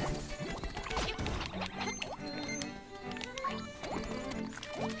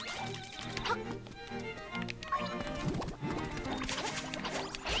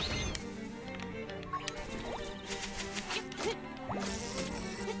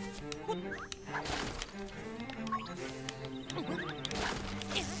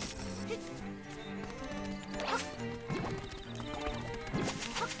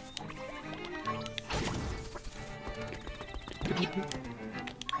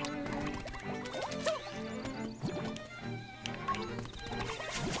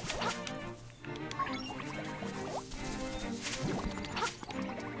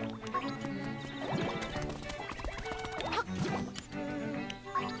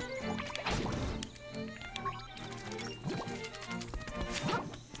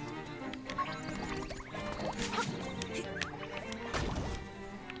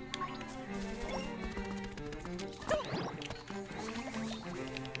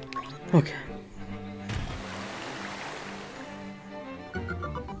 Okay.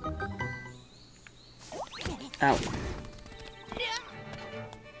 Ow.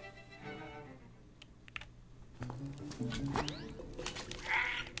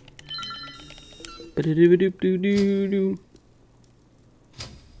 Ba-da-doo-ba-doop-doo-doo-doo.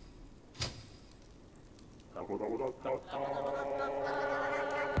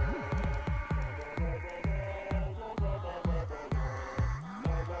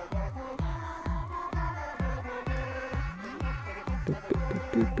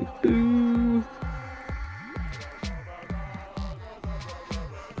 Boo.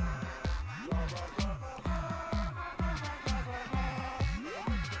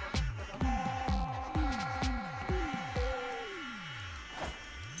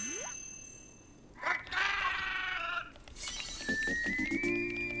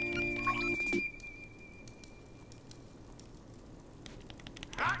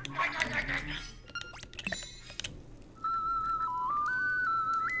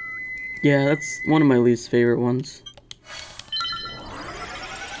 Yeah, that's one of my least favorite ones.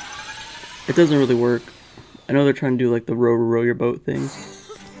 It doesn't really work. I know they're trying to do like the row your boat thing.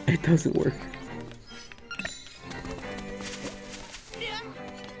 It doesn't work.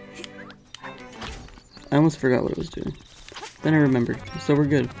 I almost forgot what I was doing. Then I remembered, so we're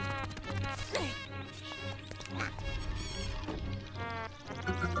good.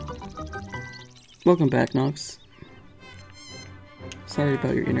 Welcome back, Nox. Sorry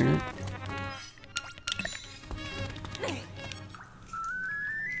about your internet.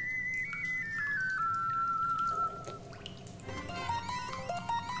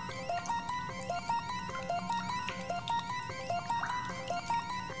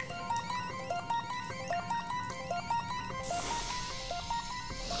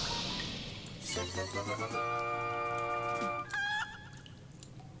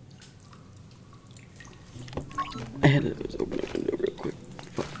 I had to open a window real quick.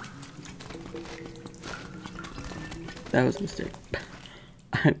 Fuck. That was a mistake.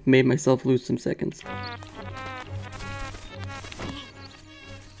 I made myself lose some seconds.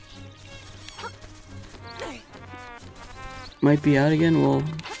 Might be out again? Well,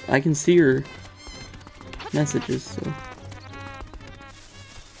 I can see your messages, so...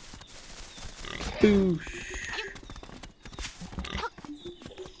 Boosh!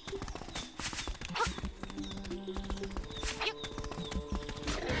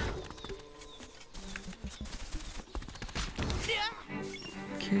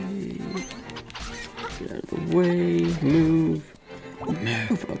 Okay. Get out of the way. Move.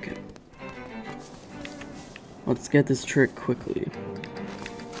 Move! Okay. Let's get this trick quickly.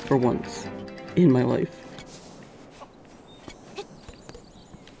 For once. In my life.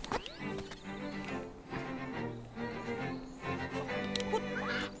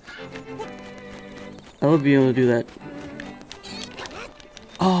 I love being able to do that.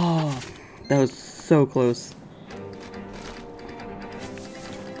 Oh, that was so close.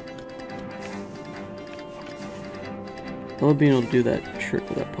 I love being able to do that trick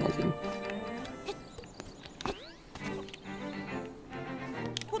without pausing.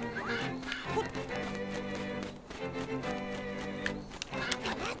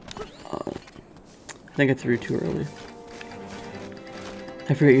 I think I threw too early.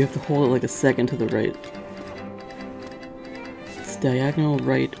 I forget you have to hold it like a second to the right. It's diagonal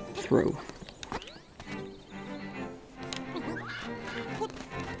right throw.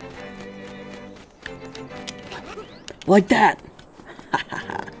 Like that!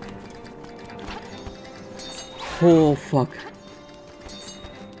 Oh fuck.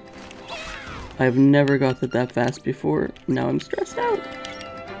 I've never got that fast before. Now I'm stressed out.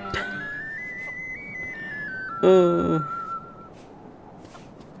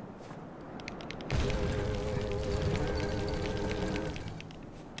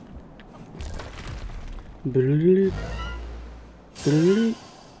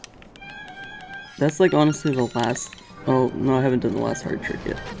 That's like honestly the last. Oh no, I haven't done the last hard trick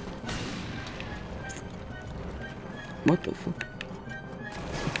yet. What the fuck?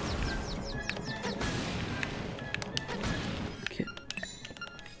 Okay.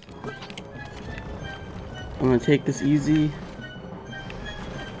 I'm gonna take this easy.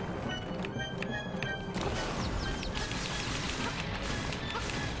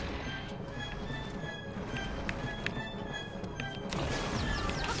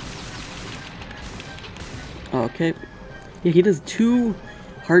 Okay. Yeah, he does 2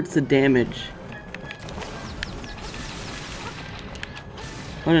 hearts of damage.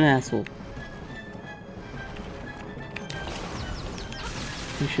 What an asshole.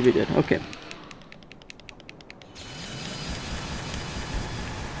 He should be dead. Okay.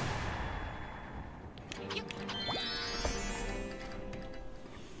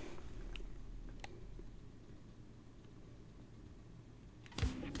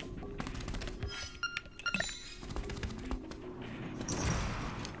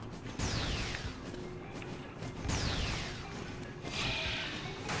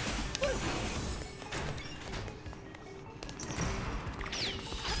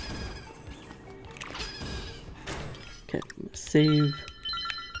 Okay, save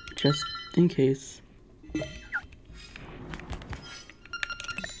just in case. Okay,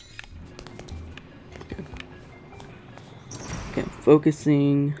 okay,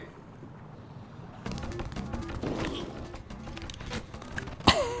 focusing.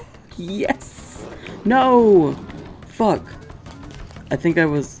 Yes! No! Fuck. I think I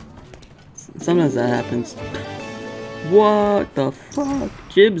was... Sometimes that happens. What the fuck?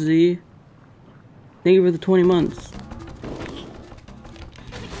 Jibsy. Thank you for the 20 months.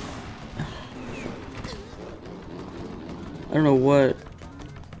 I don't know what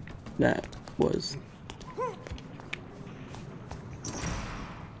that was.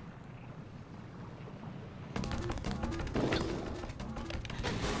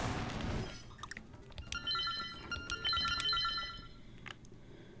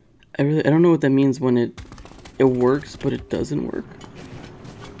 I don't know what that means when it works, but it doesn't work.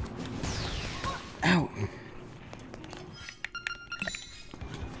 Ow.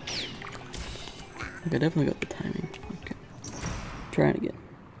 I definitely got the timing. Okay. Try it again.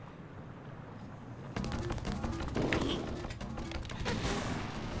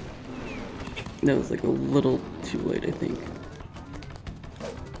 That was like a little too late, I think.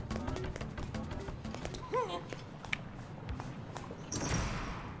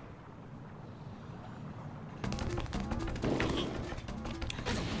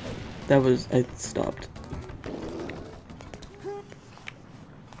 That was... I stopped.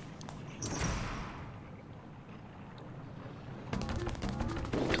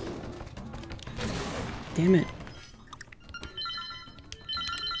 Damn it.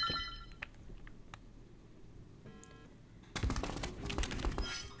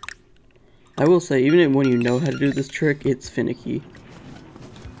 I will say, even when you know how to do this trick, it's finicky.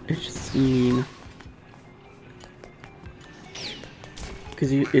 It's just mean.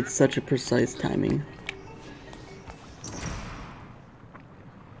 Because it's such a precise timing.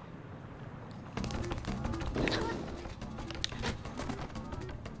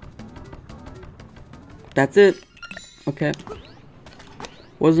 That's it. Okay.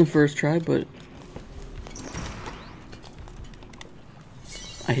 Wasn't first try, but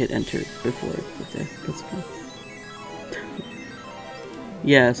I hit enter before. Okay, that's fine.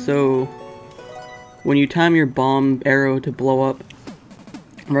 Yeah, so when you time your bomb arrow to blow up,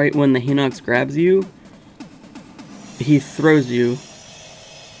 right when the Hinox grabs you, he throws you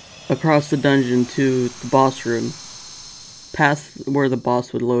across the dungeon to the boss room, past where the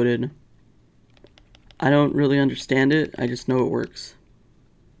boss would load in. I don't really understand it, I just know it works.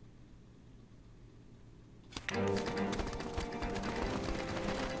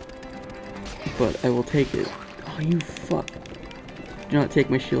 But I will take it. Oh, you fuck. Do not take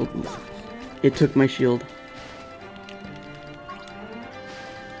my shield. It took my shield.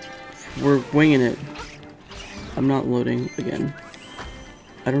 We're winging it. I'm not loading again.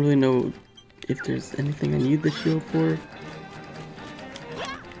 I don't really know if there's anything I need the shield for.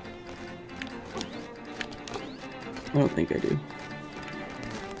 I don't think I do.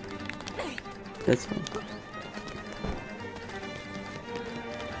 That's fine.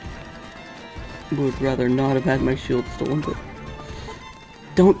 Would rather not have had my shield stolen, but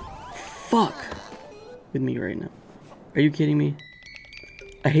don't fuck with me right now. Are you kidding me?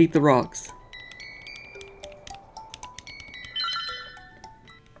 I hate the rocks.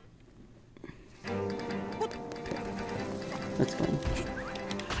 That's fine.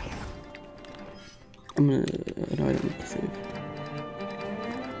 I'm gonna... no, I don't need to save.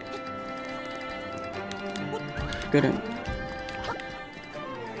 Go down.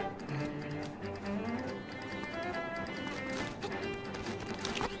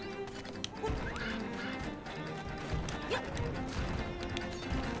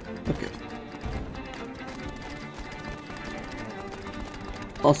 Okay.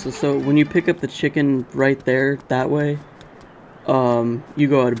 Also, so when you pick up the chicken right there, that way, you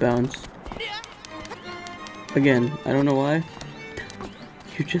go out of bounds. Again, I don't know why.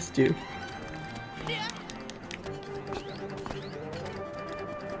 You just do.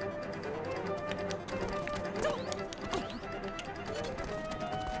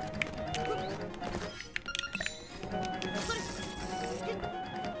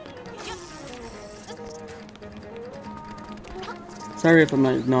 Sorry if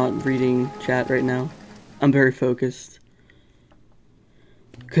I'm not reading chat right now. I'm very focused.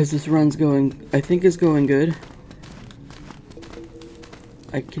 Because this run's going, I think is going good.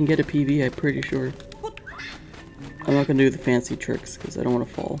 I can get a PB, I'm pretty sure. I'm not gonna do the fancy tricks because I don't want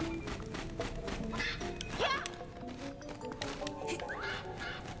to fall.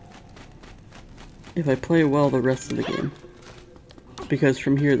 If I play well the rest of the game. Because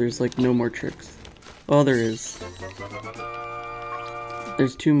from here there's like no more tricks. Oh, there is.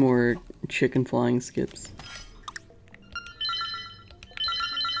 There's 2 more chicken flying skips.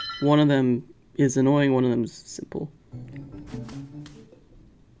 One of them is annoying, one of them is simple.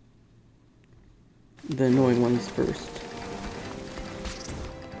 The annoying one's first.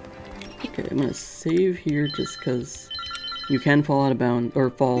 Okay, I'm gonna save here just because you can fall out of bounds, or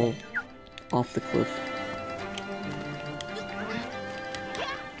fall off the cliff.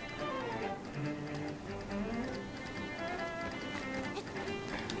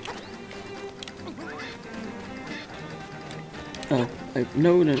 Oh,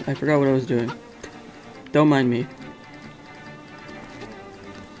 no, I forgot what I was doing. Don't mind me.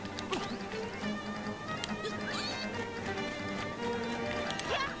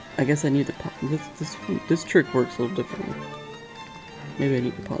 I guess I need to pause. This trick works a little differently. Maybe I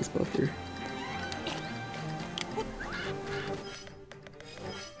need to pause buffer.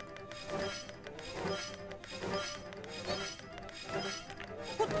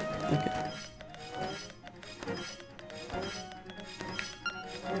 Okay.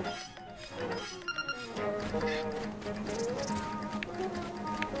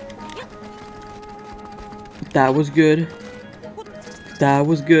 That was good. That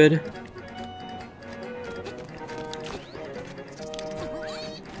was good.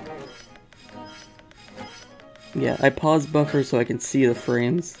 Yeah, I pause buffer so I can see the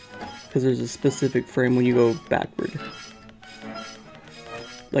frames. Because there's a specific frame when you go backward.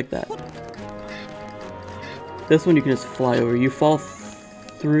 Like that. This one you can just fly over. You fall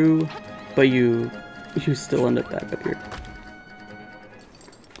through, but you still end up back up here.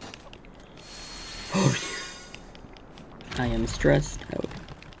 Oh, yeah. I am stressed out.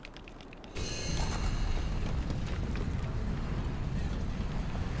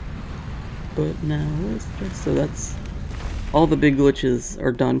 But now let's just, so that's all the big glitches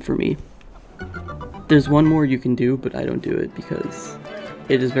are done for me. There's one more you can do, but I don't do it because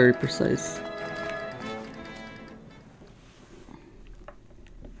it is very precise.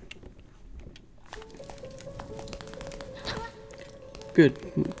 Good.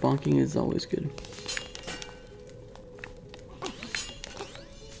 Bonking is always good.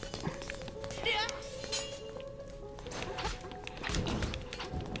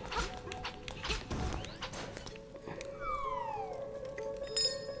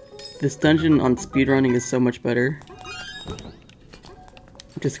 This dungeon on speedrunning is so much better.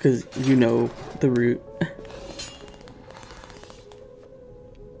 Just because you know the route.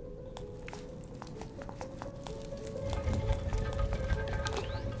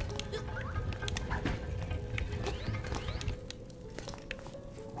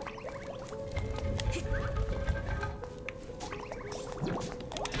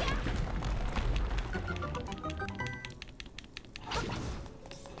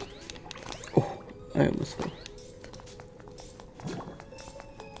 I almost fell.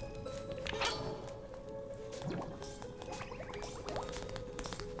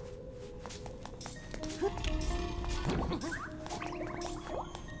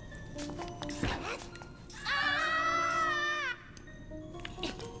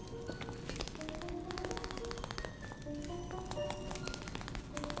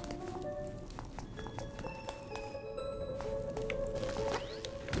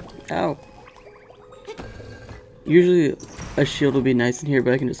 Ow. Usually a shield would be nice in here,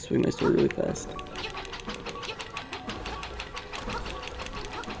 but I can just swing my sword really fast.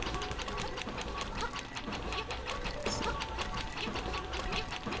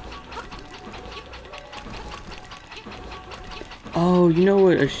 Oh, you know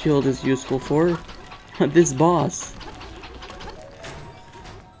what a shield is useful for? This boss.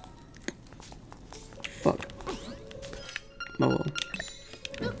 Fuck. Oh well.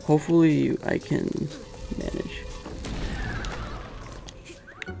 Hopefully I can manage.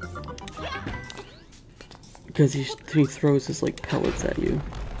 Because he throws his like pellets at you.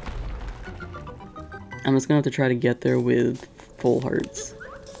 I'm just gonna have to try to get there with full hearts.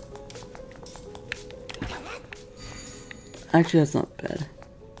 Actually, that's not bad.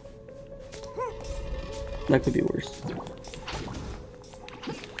 That could be worse.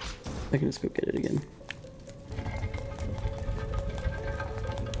 I can just go get it again.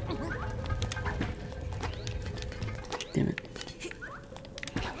 Damn it.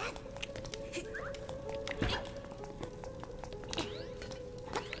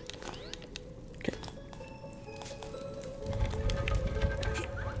 Okay.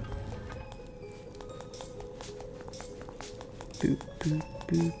 Boop, boop,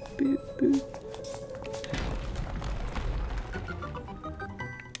 boop, boop, boop.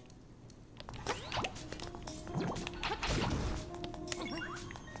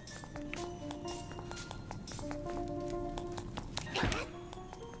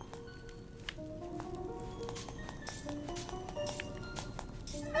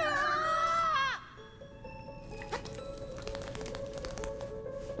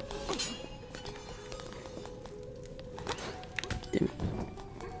 Damn it.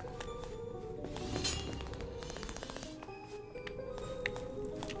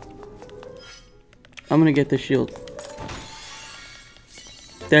 I'm gonna get the shield.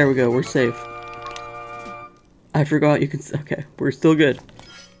 There we go, we're safe. I forgot you can. Okay, we're still good.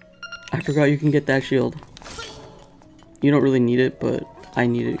 I forgot you can get that shield. You don't really need it, but I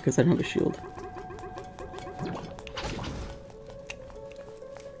need it because I don't have a shield.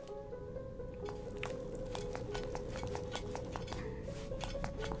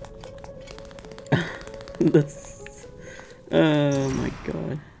 That's... Oh my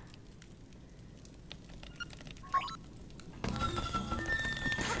god.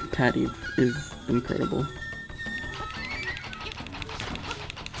 Patty is incredible.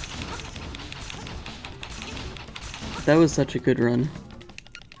 That was such a good run.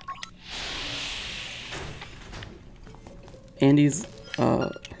 Andy's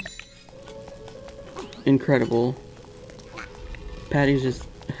incredible. Patty's just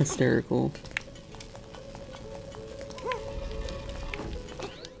hysterical.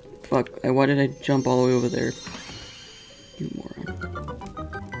 Fuck, why did I jump all the way over there? You moron.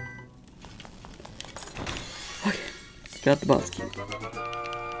 Okay, got the boss key.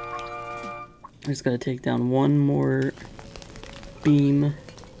 I just gotta take down one more beam.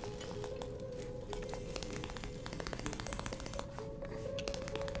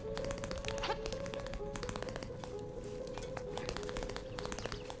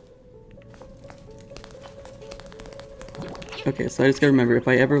 Okay, so I just gotta remember, if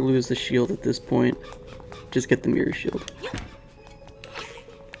I ever lose the shield at this point, just get the mirror shield.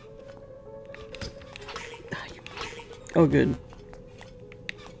 Oh, good.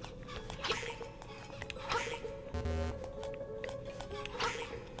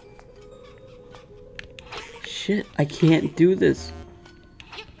 Shit, I can't do this.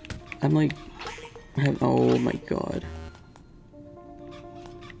 I'm like... oh my god.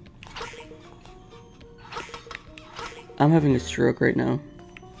 I'm having a stroke right now.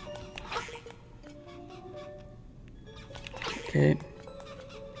 Okay.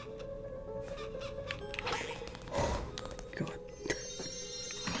 God.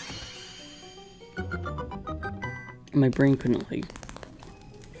 My brain couldn't, like,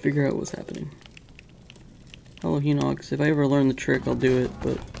 figure out what's happening. Hello, Hinox. If I ever learn the trick, I'll do it,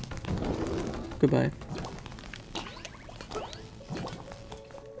 but... goodbye.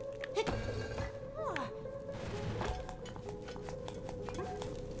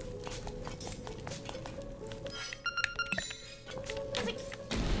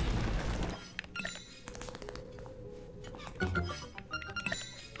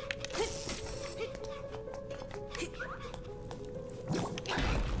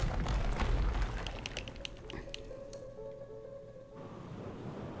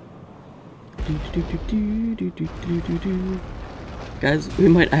 Guys, we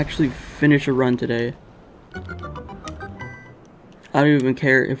might actually finish a run today. I don't even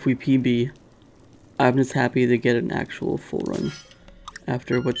care if we PB. I'm just happy to get an actual full run.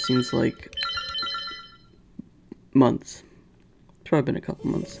 after what seems like months. It's probably been a couple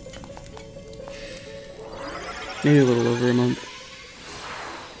months. Maybe a little over a month.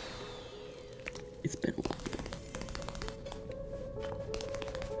 It's been a while.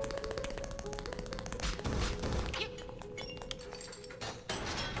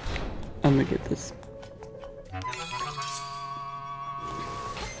 I'm gonna get this.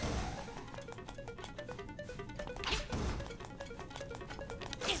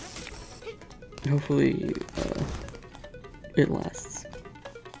 Hopefully, it lasts.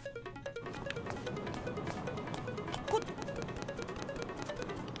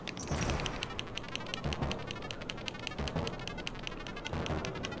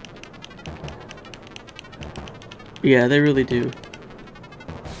 Yeah, they really do.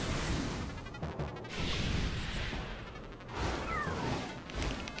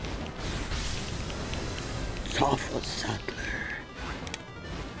 Tough settler.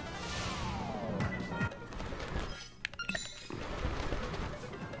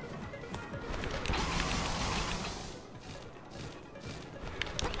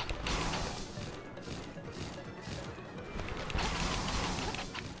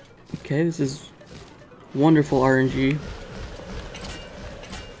 Okay, this is wonderful RNG.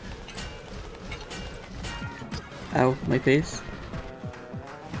 Ow, my face.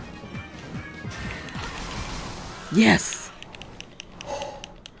 Yes!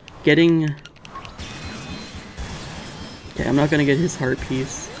 Getting... Okay, I'm not gonna get his heart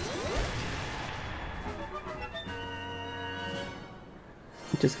piece.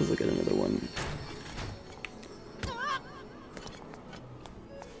 Just because I'll get another one.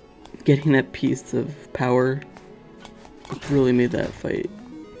 Getting that piece of power really made that fight.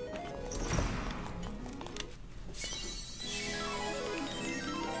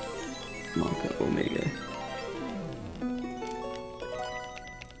 Maka Omega.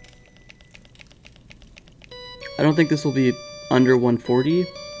 I don't think this will be under 140,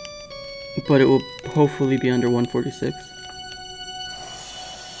 but it will hopefully be under 146.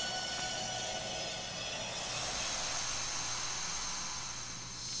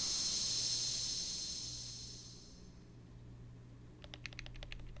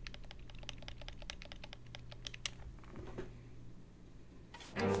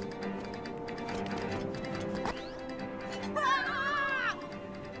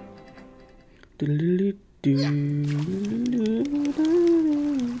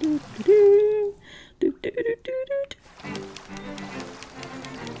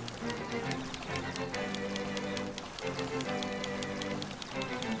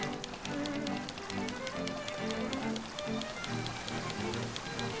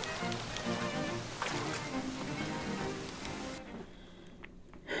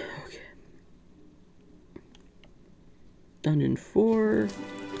 Dungeon 4.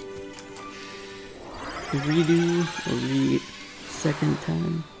 Redo or second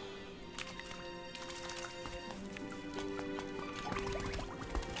time.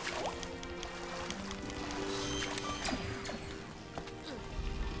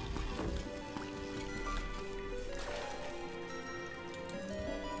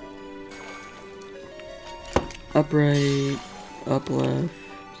 Up right, up left,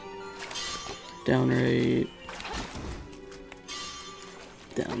 down right,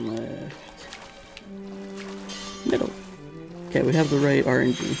 down left, middle. Okay, we have the right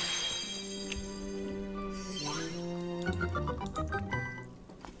RNG.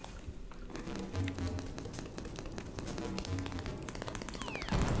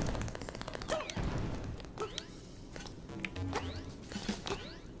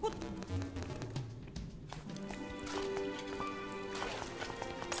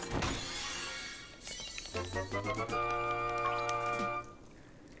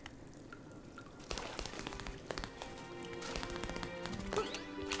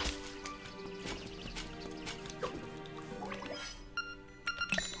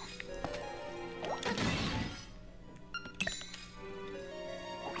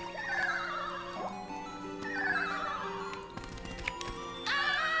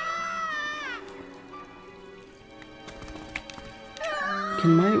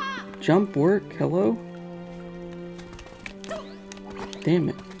 Can my jump work? Hello? Damn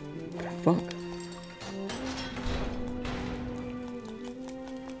it. Fuck.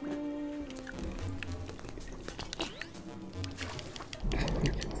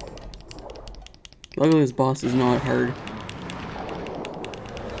 Luckily this boss is not hard.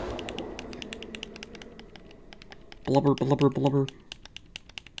 Blubber, blubber, blubber.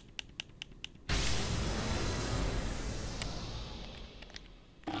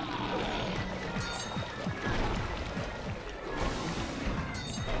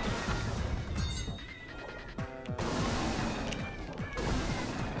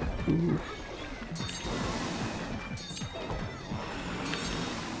 Ooh.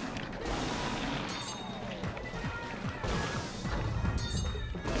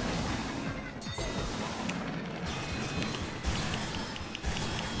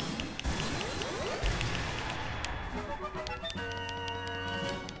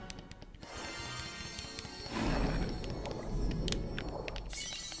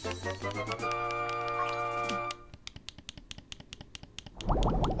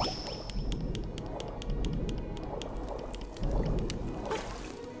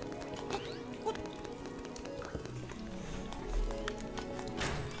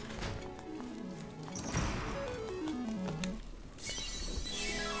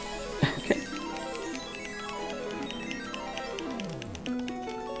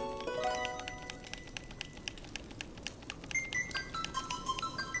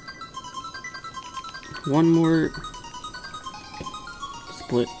 One more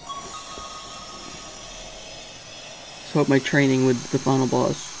split. Let's hope my training with the final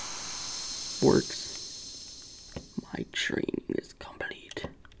boss works. My training is complete.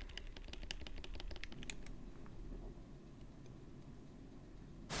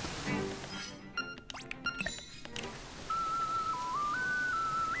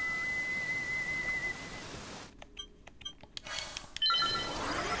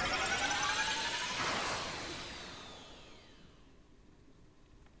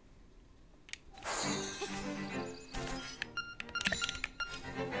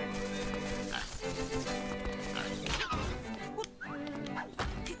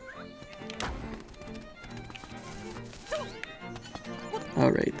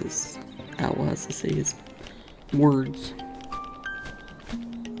 Alright, this owl has to say his words.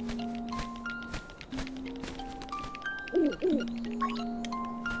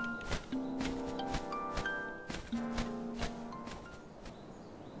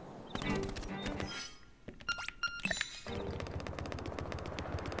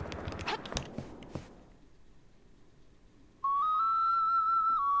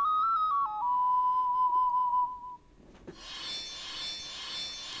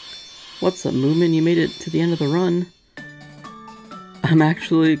 What's up, Moomin? You made it to the end of the run. I'm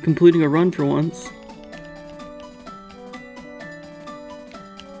actually completing a run for once.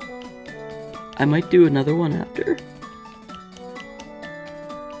 I might do another one after.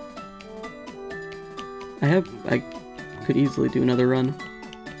 I could easily do another run.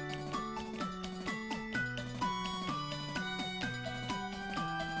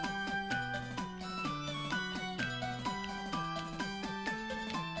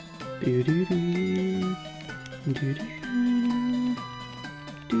 Do do do do do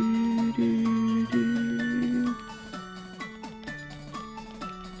do do do.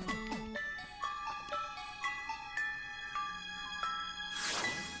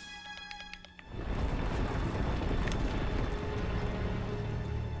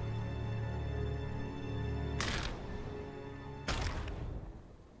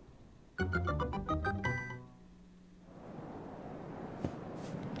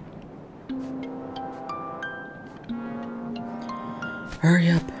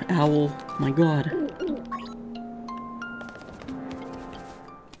 Hurry up, owl. My god.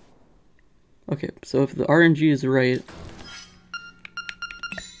 Okay, so if the RNG is right...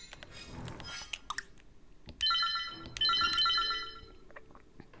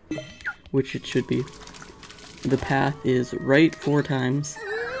 which it should be. The path is right 4 times,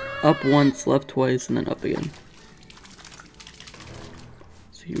 up once, left twice, and then up again.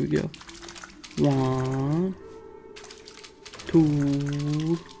 So here we go. 1,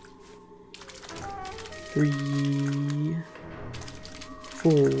 2, 3,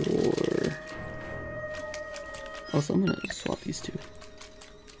 4. Also, I'm gonna swap these two.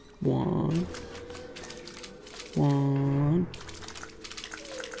 1,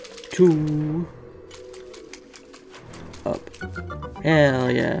 2, up.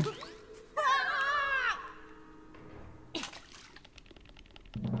 Hell yeah.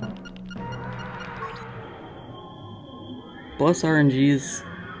 Bless RNGs,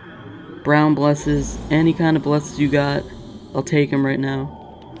 brown blesses, any kind of blesses you got, I'll take them right now.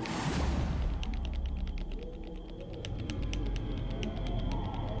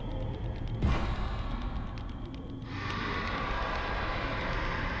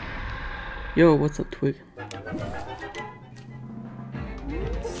 Yo, what's up, Twig?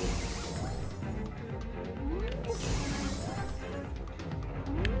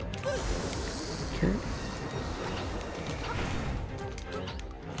 Okay.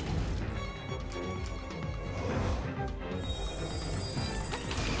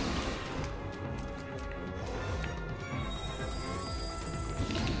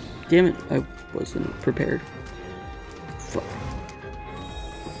 Damn it, I wasn't prepared. Fuck.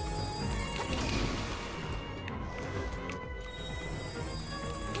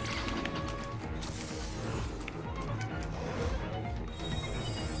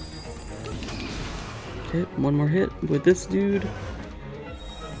 Okay, one more hit with this dude.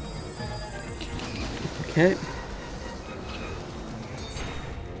 Okay.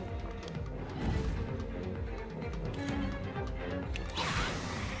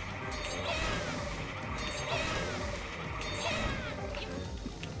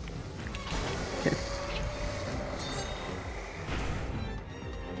 Okay.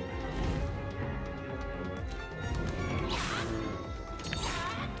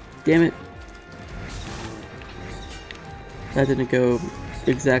 Damn it. That didn't go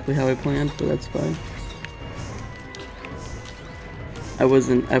exactly how I planned, but that's fine. I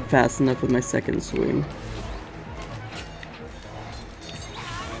wasn't fast enough with my second swing.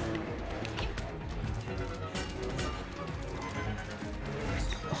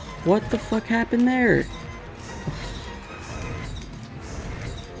 What the fuck happened there?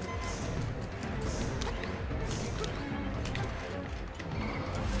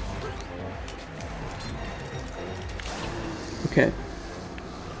 Okay.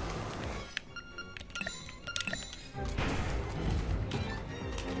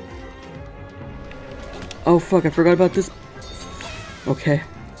 Oh fuck, I forgot about this. Okay.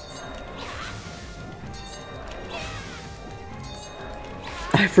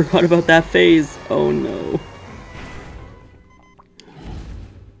 I forgot about that phase. Oh no.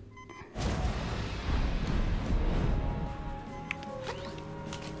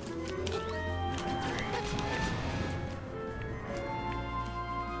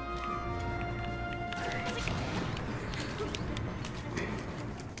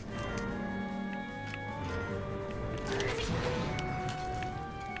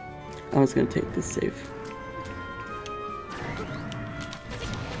 I was gonna take this safe.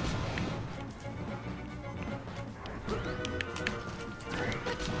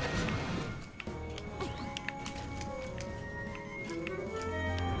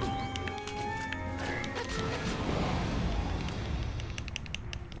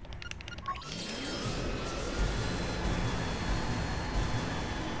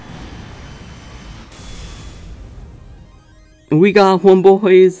 We got one,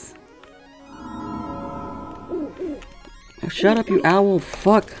 boys. Oh, shut up, you owl.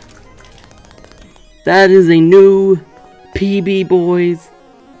 Fuck. That is a new PB, boys.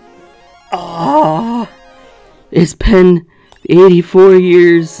 Ah, it's been 84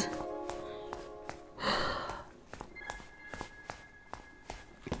 years.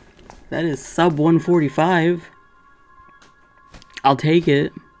 That is sub 145. I'll take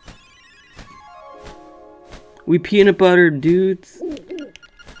it. We peanut butter dudes.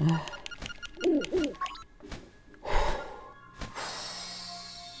 Oh.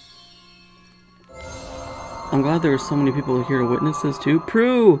 I'm glad there were so many people here to witness this too.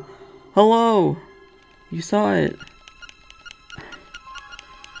 Prue! Hello! You saw it.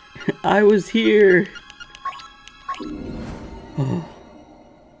 I was here. Oh.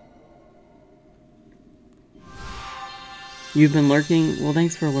 You've been lurking? Well,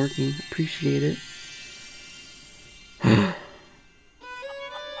 thanks for lurking. Appreciate it.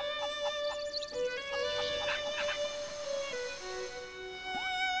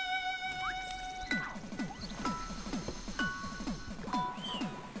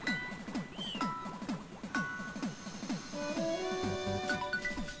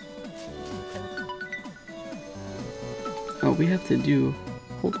 Oh, we have to do...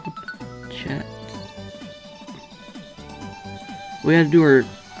 Hold on. Chat. We have to do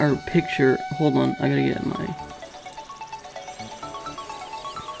our picture. Hold on, I gotta get my...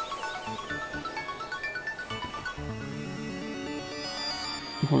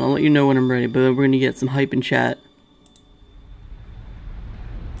 Hold on, I'll let you know when I'm ready, but we're gonna get some hype in chat.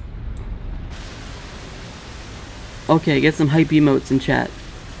 Okay, get some hype emotes in chat.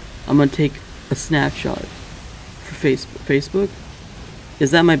 I'm gonna take a snapshot for Facebook.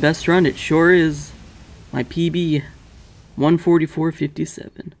 Is that my best run? It sure is. My PB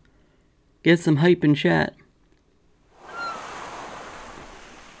 144.57. Get some hype in chat.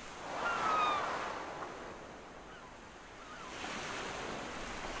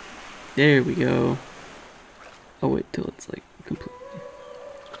 There we go. Oh wait till it's like completely.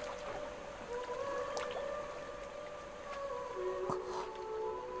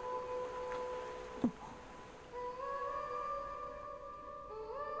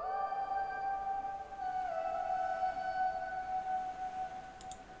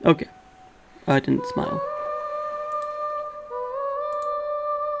 Okay. I didn't smile.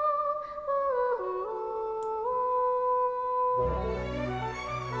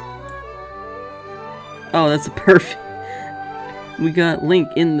 Oh, that's a perfect. We got Link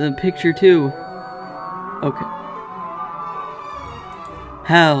in the picture too. Okay.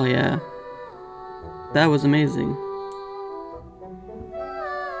 Hell yeah. That was amazing.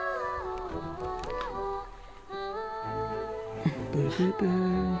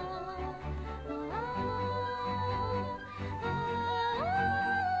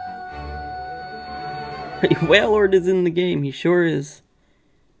 Wailord is in the game, he sure is.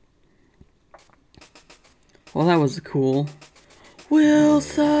 Well, that was cool.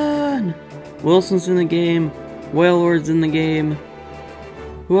 Wilson! Wilson's in the game. Wailord's in the game.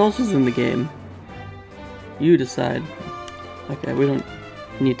 Who else is in the game? You decide. Okay, we don't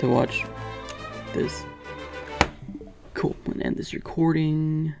need to watch this. Cool, I'm gonna end this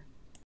recording.